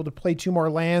you might be able to play 2 more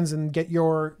lands and get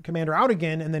your commander out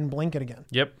again and then blink it again.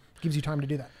 Yep. Gives you time to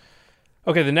do that.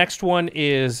 Okay, the next one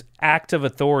is Act of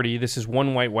Authority. This is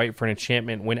 1 white for an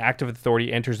enchantment. When Act of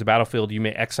Authority enters the battlefield, you may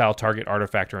exile target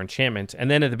artifact or enchantment. And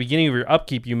then at the beginning of your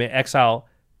upkeep, you may exile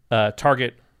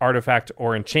target artifact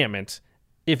or enchantment.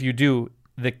 If you do,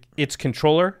 its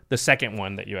controller, the second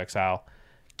one that you exile,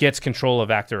 gets control of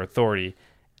Act of Authority.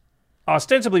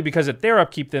 Ostensibly because at their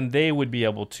upkeep, then they would be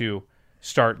able to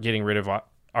start getting rid of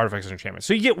artifacts and enchantments.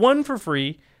 So you get 1 for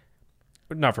free.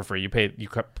 Not for free.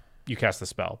 You cast the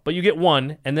spell, but you get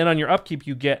 1, and then on your upkeep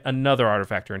you get another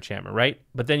artifact or enchantment, right?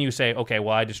 But then you say, okay,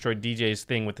 well, I destroyed DJ's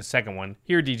thing with the second one.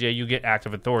 Here, DJ, you get Act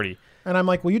of Authority. And I'm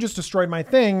like, well, you just destroyed my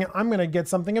thing. I'm going to get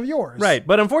something of yours. Right,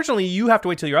 but unfortunately, you have to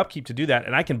wait till your upkeep to do that,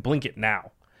 and I can blink it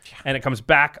now. And it comes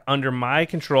back under my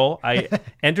control. I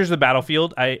enters the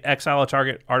battlefield. I exile a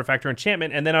target artifact or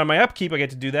enchantment, and then on my upkeep, I get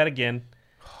to do that again.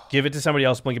 Give it to somebody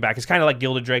else, blink it back. It's kind of like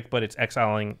Gilded Drake, but it's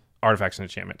exiling artifacts and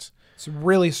enchantments. It's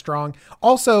really strong.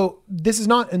 Also, this is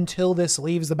not until this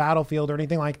leaves the battlefield or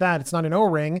anything like that. It's not an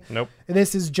O-ring. Nope.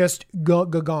 This is just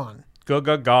gone.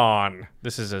 Gone.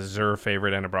 This is a Zur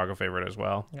favorite and a Brago favorite as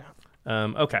well. Yeah.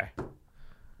 Okay.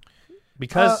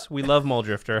 Because we love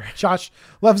Muldrifter. Josh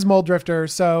loves Muldrifter,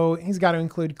 so he's got to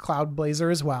include Cloud Blazer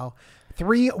as well.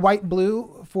 3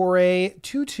 white-blue for a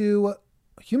 2/2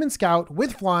 human scout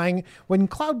with flying. When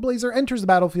Cloud Blazer enters the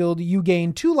battlefield, you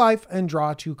gain 2 life and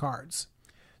draw 2 cards.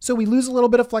 So we lose a little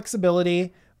bit of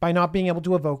flexibility by not being able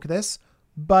to evoke this,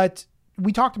 but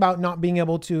we talked about not being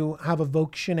able to have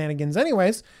evoke shenanigans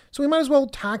anyways, so we might as well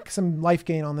tack some life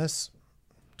gain on this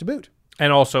to boot.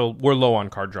 And also, we're low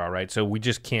on card draw, right? So we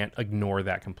just can't ignore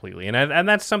that completely. And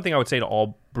that's something I would say to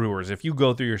all brewers. If you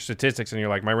go through your statistics and you're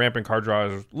like, my rampant card draw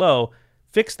is low,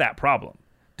 fix that problem.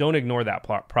 Don't ignore that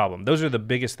problem. Those are the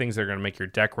biggest things that are going to make your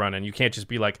deck run, and you can't just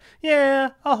be like,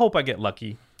 yeah, I'll hope I get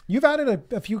lucky. You've added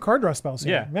a few card draw spells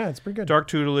here. Yeah, it's pretty good. Dark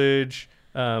Tutelage.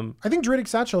 I think Druidic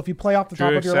Satchel, if you play off the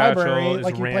top of your library,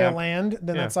 like you play a land,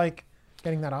 then that's like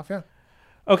getting that off, yeah.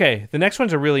 Okay, the next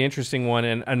one's a really interesting one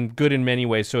and good in many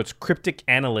ways. So it's Cryptic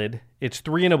Annelid. It's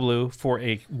 3 and a blue for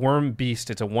a Worm Beast.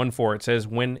 It's a 1/4. It says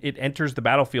when it enters the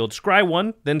battlefield, scry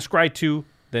 1, then scry 2,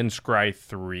 then scry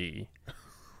 3.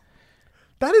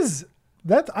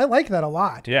 I like that a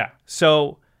lot. Yeah.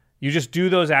 So you just do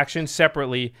those actions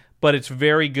separately, but it's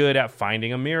very good at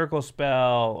finding a miracle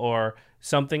spell or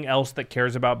something else that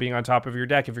cares about being on top of your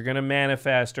deck. If you're going to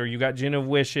manifest, or you got Gin of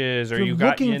Wishes, or you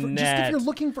got Yannette. Just if you're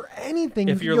looking for anything,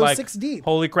 if you you're go like, 6 deep.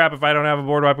 Holy crap, if I don't have a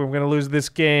board wipe, I'm going to lose this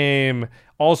game.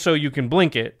 Also, you can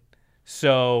blink it.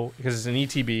 So, because it's an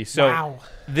ETB. So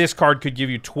This card could give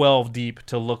you 12 deep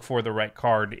to look for the right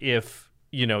card if,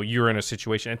 you're in a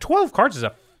situation. And 12 cards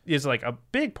is like a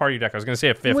big part of your deck. I was going to say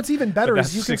a fifth. What's even better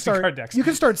is you can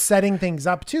start setting things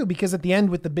up too, because at the end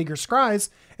with the bigger scries,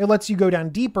 it lets you go down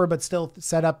deeper but still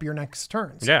set up your next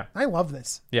turns. Yeah. I love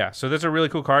this. Yeah, so that's a really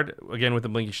cool card. Again, with the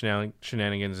blinky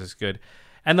shenanigans is good.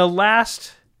 And the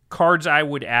last cards I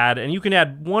would add, and you can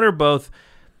add one or both,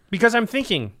 because I'm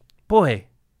thinking, boy,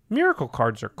 miracle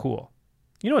cards are cool.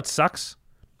 You know what sucks?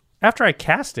 After I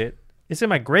cast it, it's in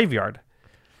my graveyard.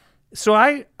 So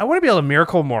I want to be able to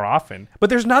miracle more often, but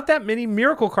there's not that many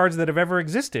miracle cards that have ever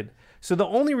existed. So the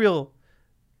only real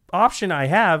option I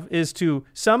have is to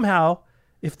somehow,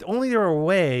 if only there were a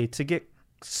way to get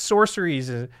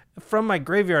sorceries from my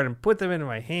graveyard and put them into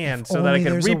my hand so that I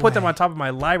can re-put them on top of my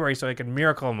library so I can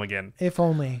miracle them again. If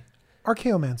only.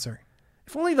 Archaeomancer.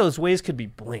 If only those ways could be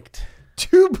blinked.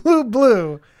 2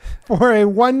 blue for a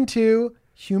 1/2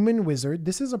 human wizard.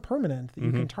 This is a permanent that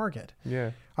you can target.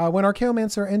 Yeah. When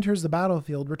Archaeomancer enters the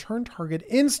battlefield, return target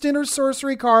instant or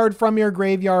sorcery card from your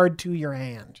graveyard to your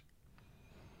hand.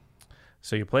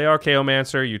 So you play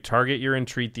Archaeomancer, you target your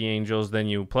Entreat the Angels, then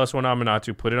you +1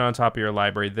 Aminatou, put it on top of your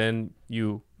library, then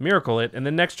you Miracle it, and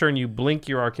the next turn you blink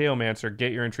your Archaeomancer,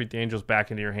 get your Entreat the Angels back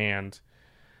into your hand.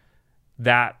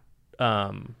 That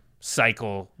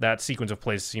cycle, that sequence of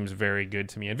plays seems very good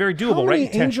to me and very doable, right? How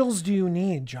many angels do you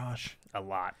need, Josh? A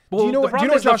lot. Do you know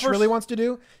what Josh really wants to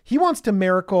do? He wants to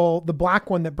Miracle the black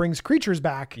one that brings creatures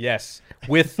back. Yes,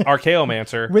 with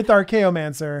Archaeomancer. With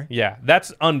Archaeomancer. Yeah,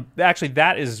 that's actually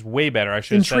that is way better. I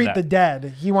should have said that. Entreat the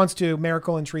dead. He wants to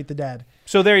Miracle Entreat the dead.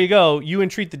 So there you go. You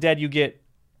Entreat the dead, you get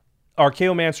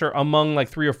Archaeomancer among like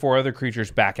 3 or 4 other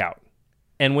creatures back out.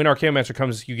 And when Archaeomancer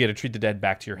comes, you get Entreat the dead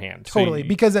back to your hand. Totally,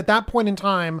 because at that point in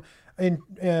time,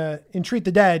 Entreat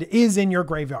the dead is in your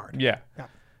graveyard. Yeah.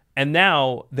 And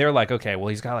now they're like, okay, well,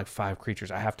 he's got like 5 creatures.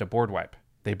 I have to board wipe.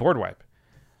 They board wipe.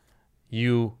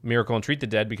 You Miracle Entreat the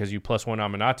dead because you +1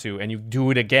 Aminatou, and you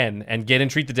do it again and get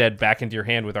Entreat the dead back into your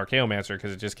hand with Archaeomancer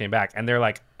because it just came back. And they're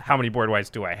like, how many board wipes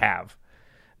do I have?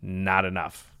 Not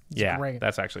enough. Great.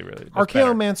 That's actually really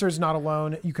Archaeomancer is not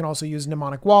alone. You can also use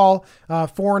Mnemonic Wall.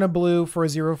 4 and a blue for a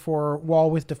 0/4 wall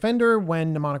with Defender.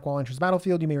 When Mnemonic Wall enters the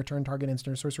battlefield, you may return target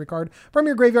instant or sorcery card from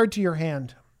your graveyard to your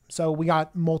hand. So we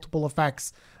got multiple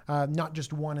effects, not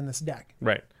just one in this deck.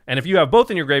 Right. And if you have both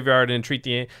in your graveyard and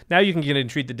now you can get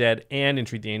Entreat the dead and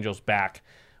Entreat the Angels back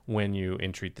when you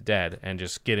Entreat the dead and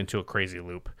just get into a crazy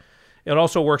loop. It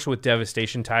also works with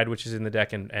Devastation Tide, which is in the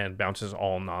deck, and bounces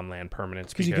all non-land permanents.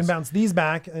 Because you can bounce these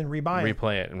back and rebuy it.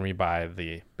 Replay it and rebuy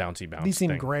the bouncy bounce. These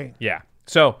seem great. Yeah.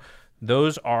 So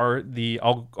those are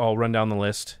I'll run down the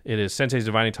list. It is Sensei's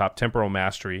Divining Top, Temporal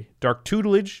Mastery, Dark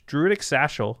Tutelage, Druidic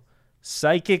Satchel,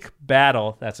 Psychic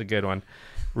Battle, that's a good one,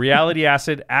 Reality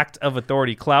Acid, Act of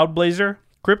Authority, Cloud Blazer,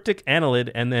 Cryptic Annelid,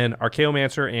 and then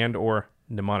Archaeomancer and or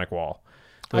Mnemonic Wall.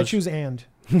 I choose and.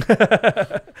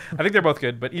 I think they're both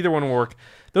good, but either one will work.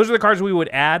 Those are the cards we would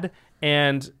add,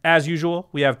 and as usual,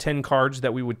 we have 10 cards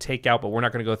that we would take out, but we're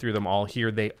not going to go through them all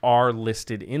here. They are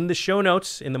listed in the show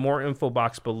notes in the more info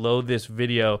box below this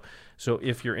video. So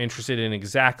if you're interested in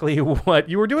exactly what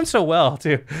you were doing so well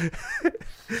too,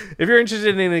 if you're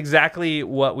interested in exactly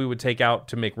what we would take out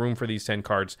to make room for these 10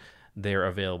 cards, they're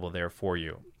available there for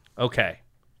you. Okay,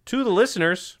 to the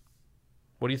listeners,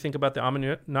 what do you think about the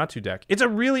Aminatou deck? It's a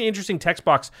really interesting text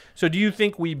box. So do you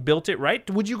think we built it right?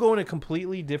 Would you go in a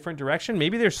completely different direction?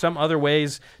 Maybe there's some other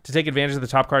ways to take advantage of the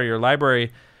top card of your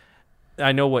library.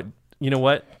 I know what, you know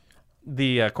what?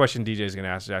 The question DJ is going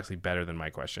to ask is actually better than my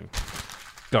question.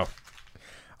 Go.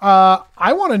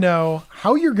 I want to know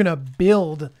how you're going to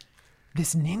build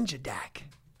this ninja deck.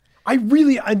 This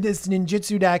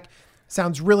ninjutsu deck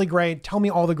sounds really great. Tell me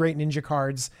all the great ninja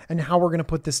cards and how we're going to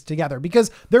put this together, because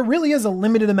there really is a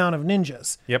limited amount of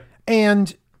ninjas. Yep.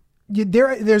 And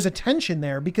there's a tension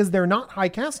there because they're not high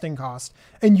casting cost,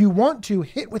 and you want to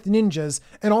hit with ninjas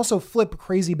and also flip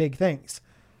crazy big things.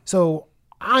 So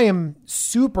I am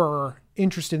super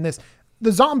interested in this.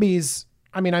 The zombies,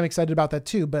 I mean, I'm excited about that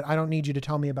too, but I don't need you to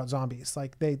tell me about zombies.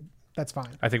 That's fine.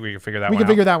 I think we can figure that one out. We can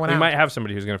figure that one out. We might have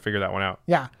somebody who's going to figure that one out.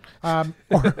 Yeah.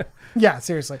 Yeah,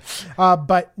 seriously.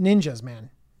 But ninjas, man.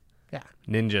 Yeah.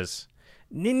 Ninjas.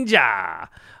 Ninja.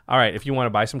 All right. If you want to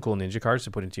buy some cool ninja cards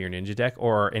to put into your ninja deck,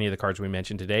 or any of the cards we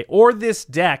mentioned today, or this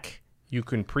deck, you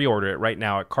can pre-order it right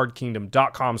now at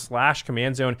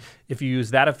cardkingdom.com/command zone. If you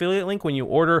use that affiliate link when you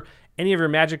order any of your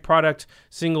Magic product,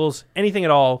 singles, anything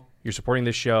at all, you're supporting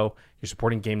this show, you're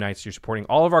supporting Game Nights, you're supporting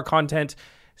all of our content.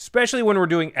 Especially when we're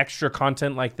doing extra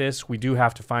content like this, we do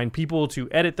have to find people to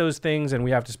edit those things, and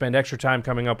we have to spend extra time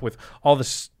coming up with all the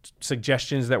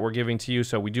suggestions that we're giving to you.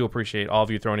 So we do appreciate all of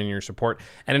you throwing in your support.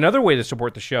 And another way to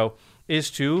support the show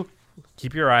is to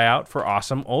keep your eye out for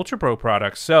awesome Ultra Pro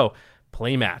products. So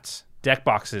playmats, deck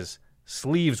boxes,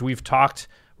 sleeves. We've talked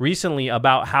recently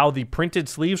about how the printed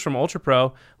sleeves from Ultra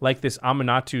Pro, like this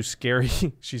Aminatou scary,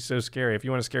 she's so scary. If you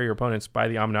want to scare your opponents, buy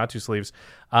the Aminatou sleeves.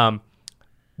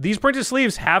 These printed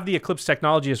sleeves have the Eclipse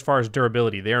technology as far as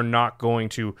durability. They are not going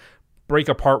to break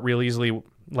apart real easily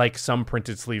like some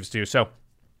printed sleeves do. So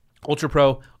Ultra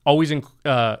Pro, always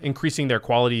increasing their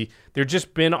quality. They've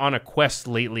just been on a quest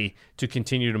lately to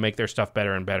continue to make their stuff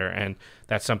better and better, and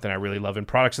that's something I really love in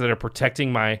products that are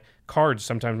protecting my cards,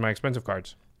 sometimes my expensive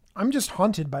cards. I'm just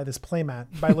haunted by this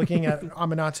playmat by looking at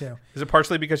Aminatou. Is it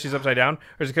partially because she's upside down,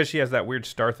 or is it because she has that weird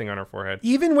star thing on her forehead?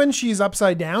 Even when she's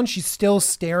upside down, she's still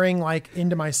staring like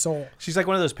into my soul. She's like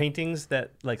one of those paintings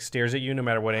that like stares at you no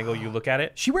matter what angle you look at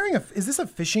it. Is this a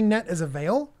fishing net as a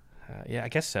veil? Yeah, I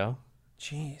guess so.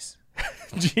 Jeez.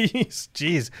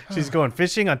 Jeez. She's going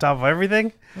fishing on top of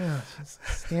everything. She's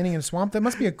standing in a swamp. That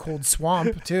must be a cold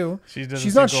swamp too.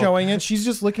 She's not showing it. She's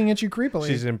just looking at you creepily.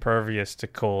 She's impervious to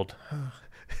cold.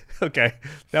 Okay,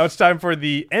 now it's time for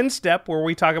the end step where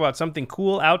we talk about something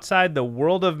cool outside the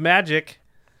world of Magic.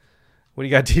 What do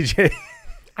you got, DJ?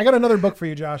 I got another book for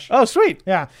you, Josh. Oh, sweet.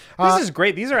 Yeah. This is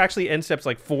great. These are actually end steps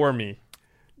like for me.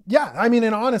 Yeah, I mean,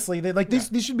 and honestly,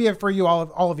 these should be for you,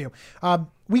 all of you.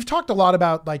 We've talked a lot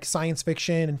about like science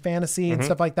fiction and fantasy and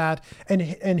stuff like that, and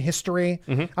history,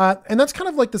 and that's kind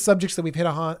of like the subjects that we've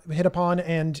hit upon,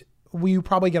 and we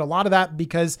probably get a lot of that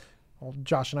because, well,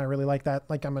 Josh and I really like that.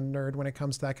 Like, I'm a nerd when it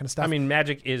comes to that kind of stuff. I mean,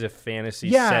 Magic is a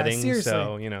fantasy setting, seriously.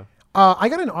 so you know. I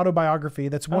got an autobiography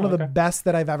that's one of the best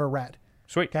that I've ever read.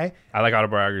 Sweet. Okay. I like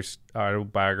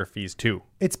autobiographies too.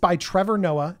 It's by Trevor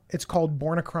Noah. It's called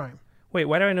Born a Crime. Wait,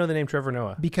 why do I know the name Trevor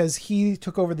Noah? Because he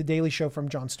took over The Daily Show from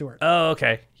Jon Stewart. Oh,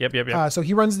 okay. Yep. So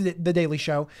he runs the Daily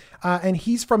Show, and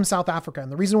he's from South Africa. And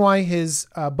the reason why his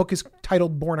book is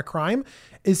titled Born a Crime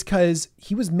is because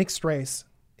he was mixed race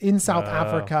in South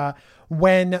Africa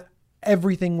when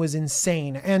everything was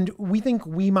insane. And we think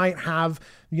we might have,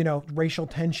 racial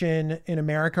tension in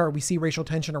America, or we see racial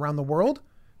tension around the world.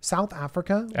 South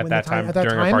Africa at that time during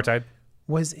apartheid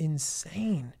was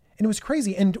insane. And it was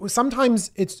crazy. And sometimes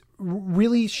it's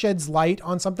really sheds light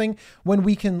on something when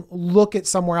we can look at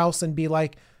somewhere else and be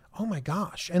like, oh my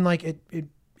gosh. And like,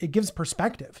 it gives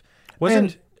perspective.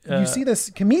 You see this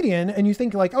comedian and you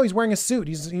think like, oh, he's wearing a suit.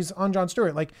 He's on Jon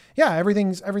Stewart. Like, yeah,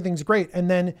 everything's great. And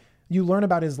then you learn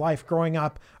about his life growing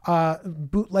up,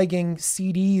 bootlegging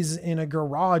CDs in a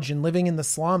garage and living in the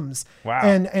slums. Wow.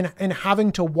 And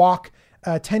having to walk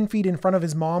 10 feet in front of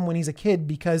his mom when he's a kid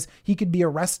because he could be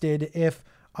arrested if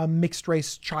a mixed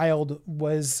race child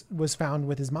was found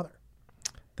with his mother.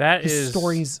 His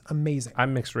story's amazing.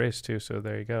 I'm mixed race too, so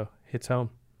there you go. Hits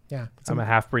home. Yeah. I'm a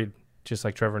half-breed, just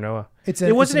like Trevor Noah.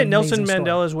 Wasn't it Nelson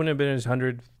Mandela's wouldn't have been his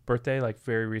 100th birthday, like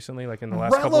very recently, like in the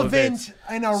last couple of days?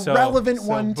 Relevant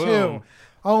one too.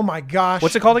 Oh my gosh.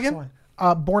 What's it called again?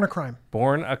 Born a Crime.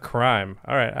 Born a Crime.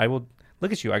 All right, I will.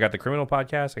 Look at you. I got the Criminal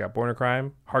podcast. I got Born a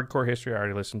Crime. Hardcore History I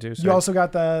already listened to. So. You also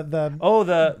got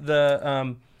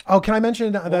can I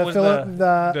mention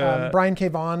the Brian K.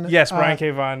 Vaughan? Yes, Brian K.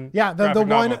 Vaughan. Yeah,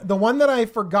 the one that I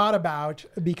forgot about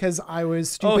because I was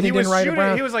stupid and didn't write it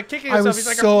down. He was like kicking himself. He's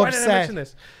like, why didn't I mention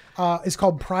this? It's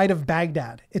called Pride of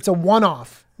Baghdad. It's a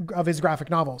one-off of his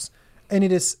graphic novels, and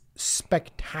it is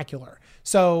spectacular.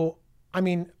 So, I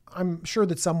mean, I'm sure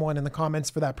that someone in the comments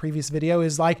for that previous video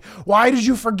is like, why did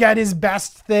you forget his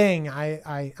best thing?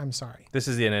 I'm sorry. This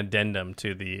is an addendum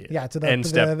to the end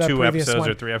step, the 2 episodes one.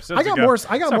 or 3 episodes I got ago.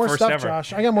 more stuff, ever.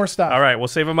 Josh. I got more stuff. All right, we'll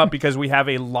save them up because we have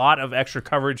a lot of extra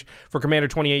coverage for Commander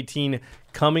 2018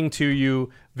 coming to you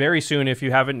very soon. If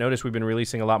you haven't noticed, we've been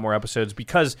releasing a lot more episodes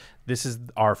because this is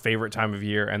our favorite time of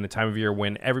year and the time of year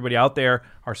when everybody out there,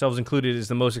 ourselves included, is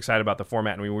the most excited about the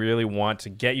format, and we really want to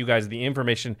get you guys the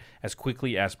information as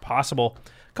quickly as possible.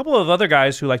 A couple of other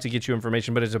guys who like to get you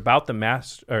information, but it's about the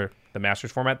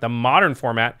Masters format. The modern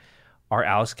format are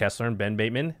Alex Kessler and Ben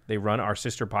Bateman. They run our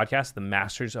sister podcast, The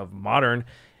Masters of Modern.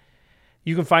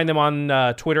 You can find them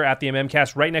on Twitter at the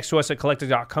MMcast, right next to us at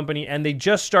Collective.company, and they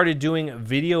just started doing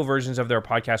video versions of their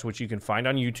podcast, which you can find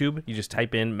on YouTube. You just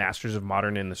type in Masters of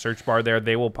Modern in the search bar there.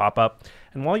 They will pop up.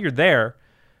 And while you're there,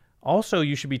 also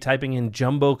you should be typing in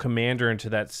Jumbo Commander into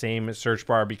that same search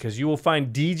bar because you will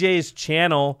find DJ's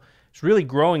channel. It's really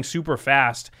growing super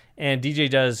fast, and DJ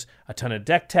does a ton of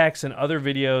deck techs and other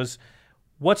videos.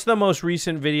 What's the most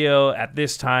recent video at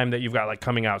this time that you've got like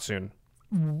coming out soon?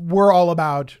 We're all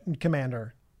about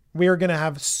Commander. We are going to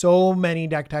have so many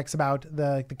deck techs about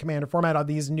the Commander format of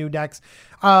these new decks.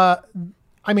 I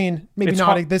mean, maybe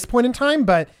not at this point in time,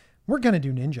 but we're going to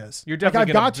do ninjas. You're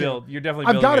definitely going to build. You're definitely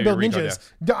building. I've got to build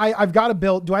ninjas. I've got to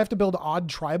build. Do I have to build odd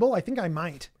tribal? I think I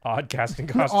might. Odd casting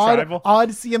cost tribal. Odd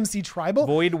CMC tribal.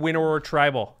 Void Winnower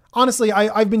tribal. Honestly,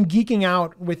 I've been geeking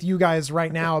out with you guys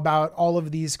right now about all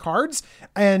of these cards,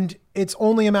 and it's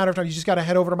only a matter of time. You just got to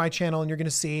head over to my channel, and you're going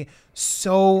to see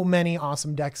so many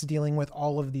awesome decks dealing with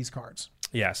all of these cards.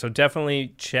 Yeah, so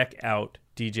definitely check out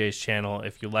DJ's channel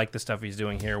if you like the stuff he's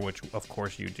doing here, which of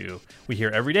course you do. We hear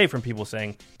every day from people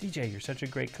saying, DJ, you're such a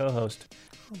great co-host.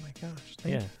 Oh my gosh.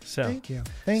 Thank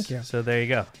you. So there you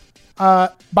go.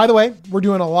 By the way, we're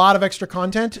doing a lot of extra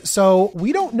content, so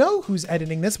we don't know who's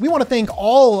editing this. We want to thank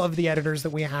all of the editors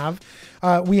that we have.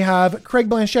 We have Craig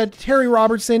Blanchett, Terry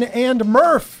Robertson, and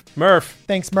Murph.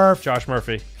 Thanks, Murph. Josh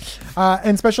Murphy.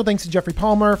 And special thanks to Jeffrey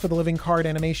Palmer for the Living Card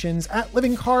animations at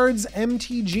Living Cards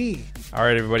MTG. All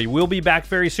right, everybody. We'll be back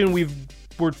very soon.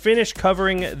 We're finished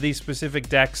covering the specific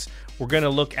decks. We're going to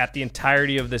look at the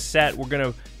entirety of the set. We're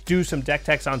going to do some deck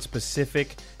techs on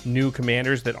specific new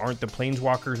commanders that aren't the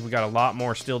Planeswalkers. We got a lot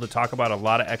more still to talk about, a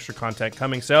lot of extra content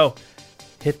coming. So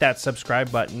hit that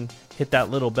subscribe button hit that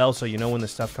little bell so you know when the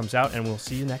stuff comes out, and we'll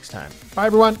see you next time. Bye,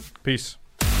 everyone. Peace.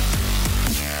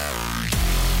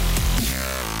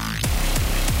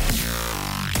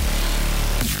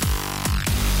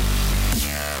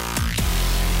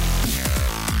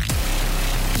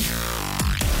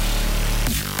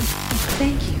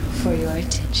 Thank you for your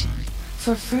attention.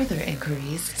 For further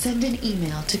inquiries, send an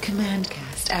email to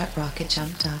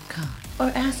commandcast@rocketjump.com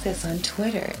or ask us on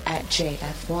Twitter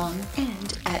 @JFWong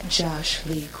and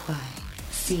 @JoshLeeQuai.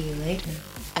 See you later,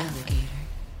 alligator.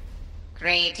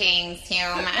 Greetings,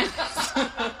 humans.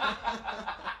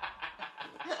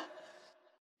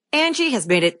 Angie has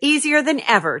made it easier than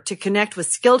ever to connect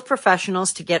with skilled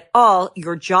professionals to get all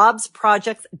your jobs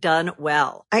projects done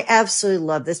well. I absolutely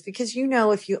love this because, you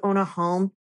know, if you own a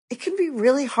home, it can be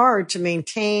really hard to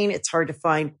maintain. It's hard to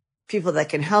find people that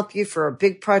can help you for a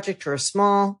big project or a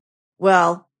small.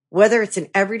 Well, whether it's in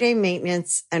everyday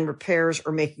maintenance and repairs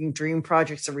or making dream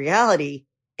projects a reality,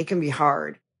 it can be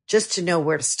hard just to know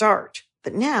where to start.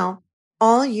 But now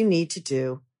all you need to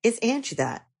do is Angie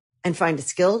that and find a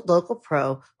skilled local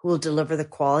pro who will deliver the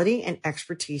quality and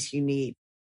expertise you need.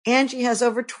 Angie has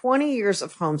over 20 years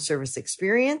of home service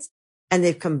experience, and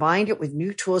they've combined it with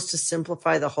new tools to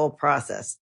simplify the whole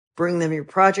process. Bring them your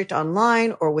project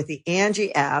online or with the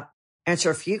Angie app,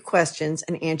 answer a few questions,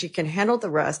 and Angie can handle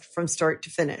the rest from start to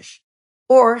finish.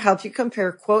 Or help you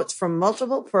compare quotes from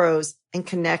multiple pros and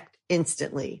connect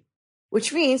instantly,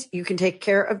 which means you can take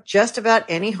care of just about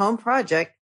any home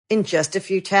project in just a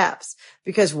few taps.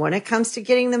 Because when it comes to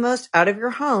getting the most out of your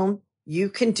home, you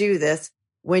can do this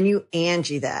when you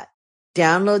Angie that.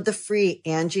 Download the free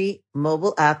Angie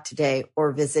mobile app today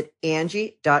or visit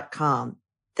Angie.com.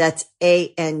 That's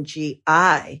ANGI.com.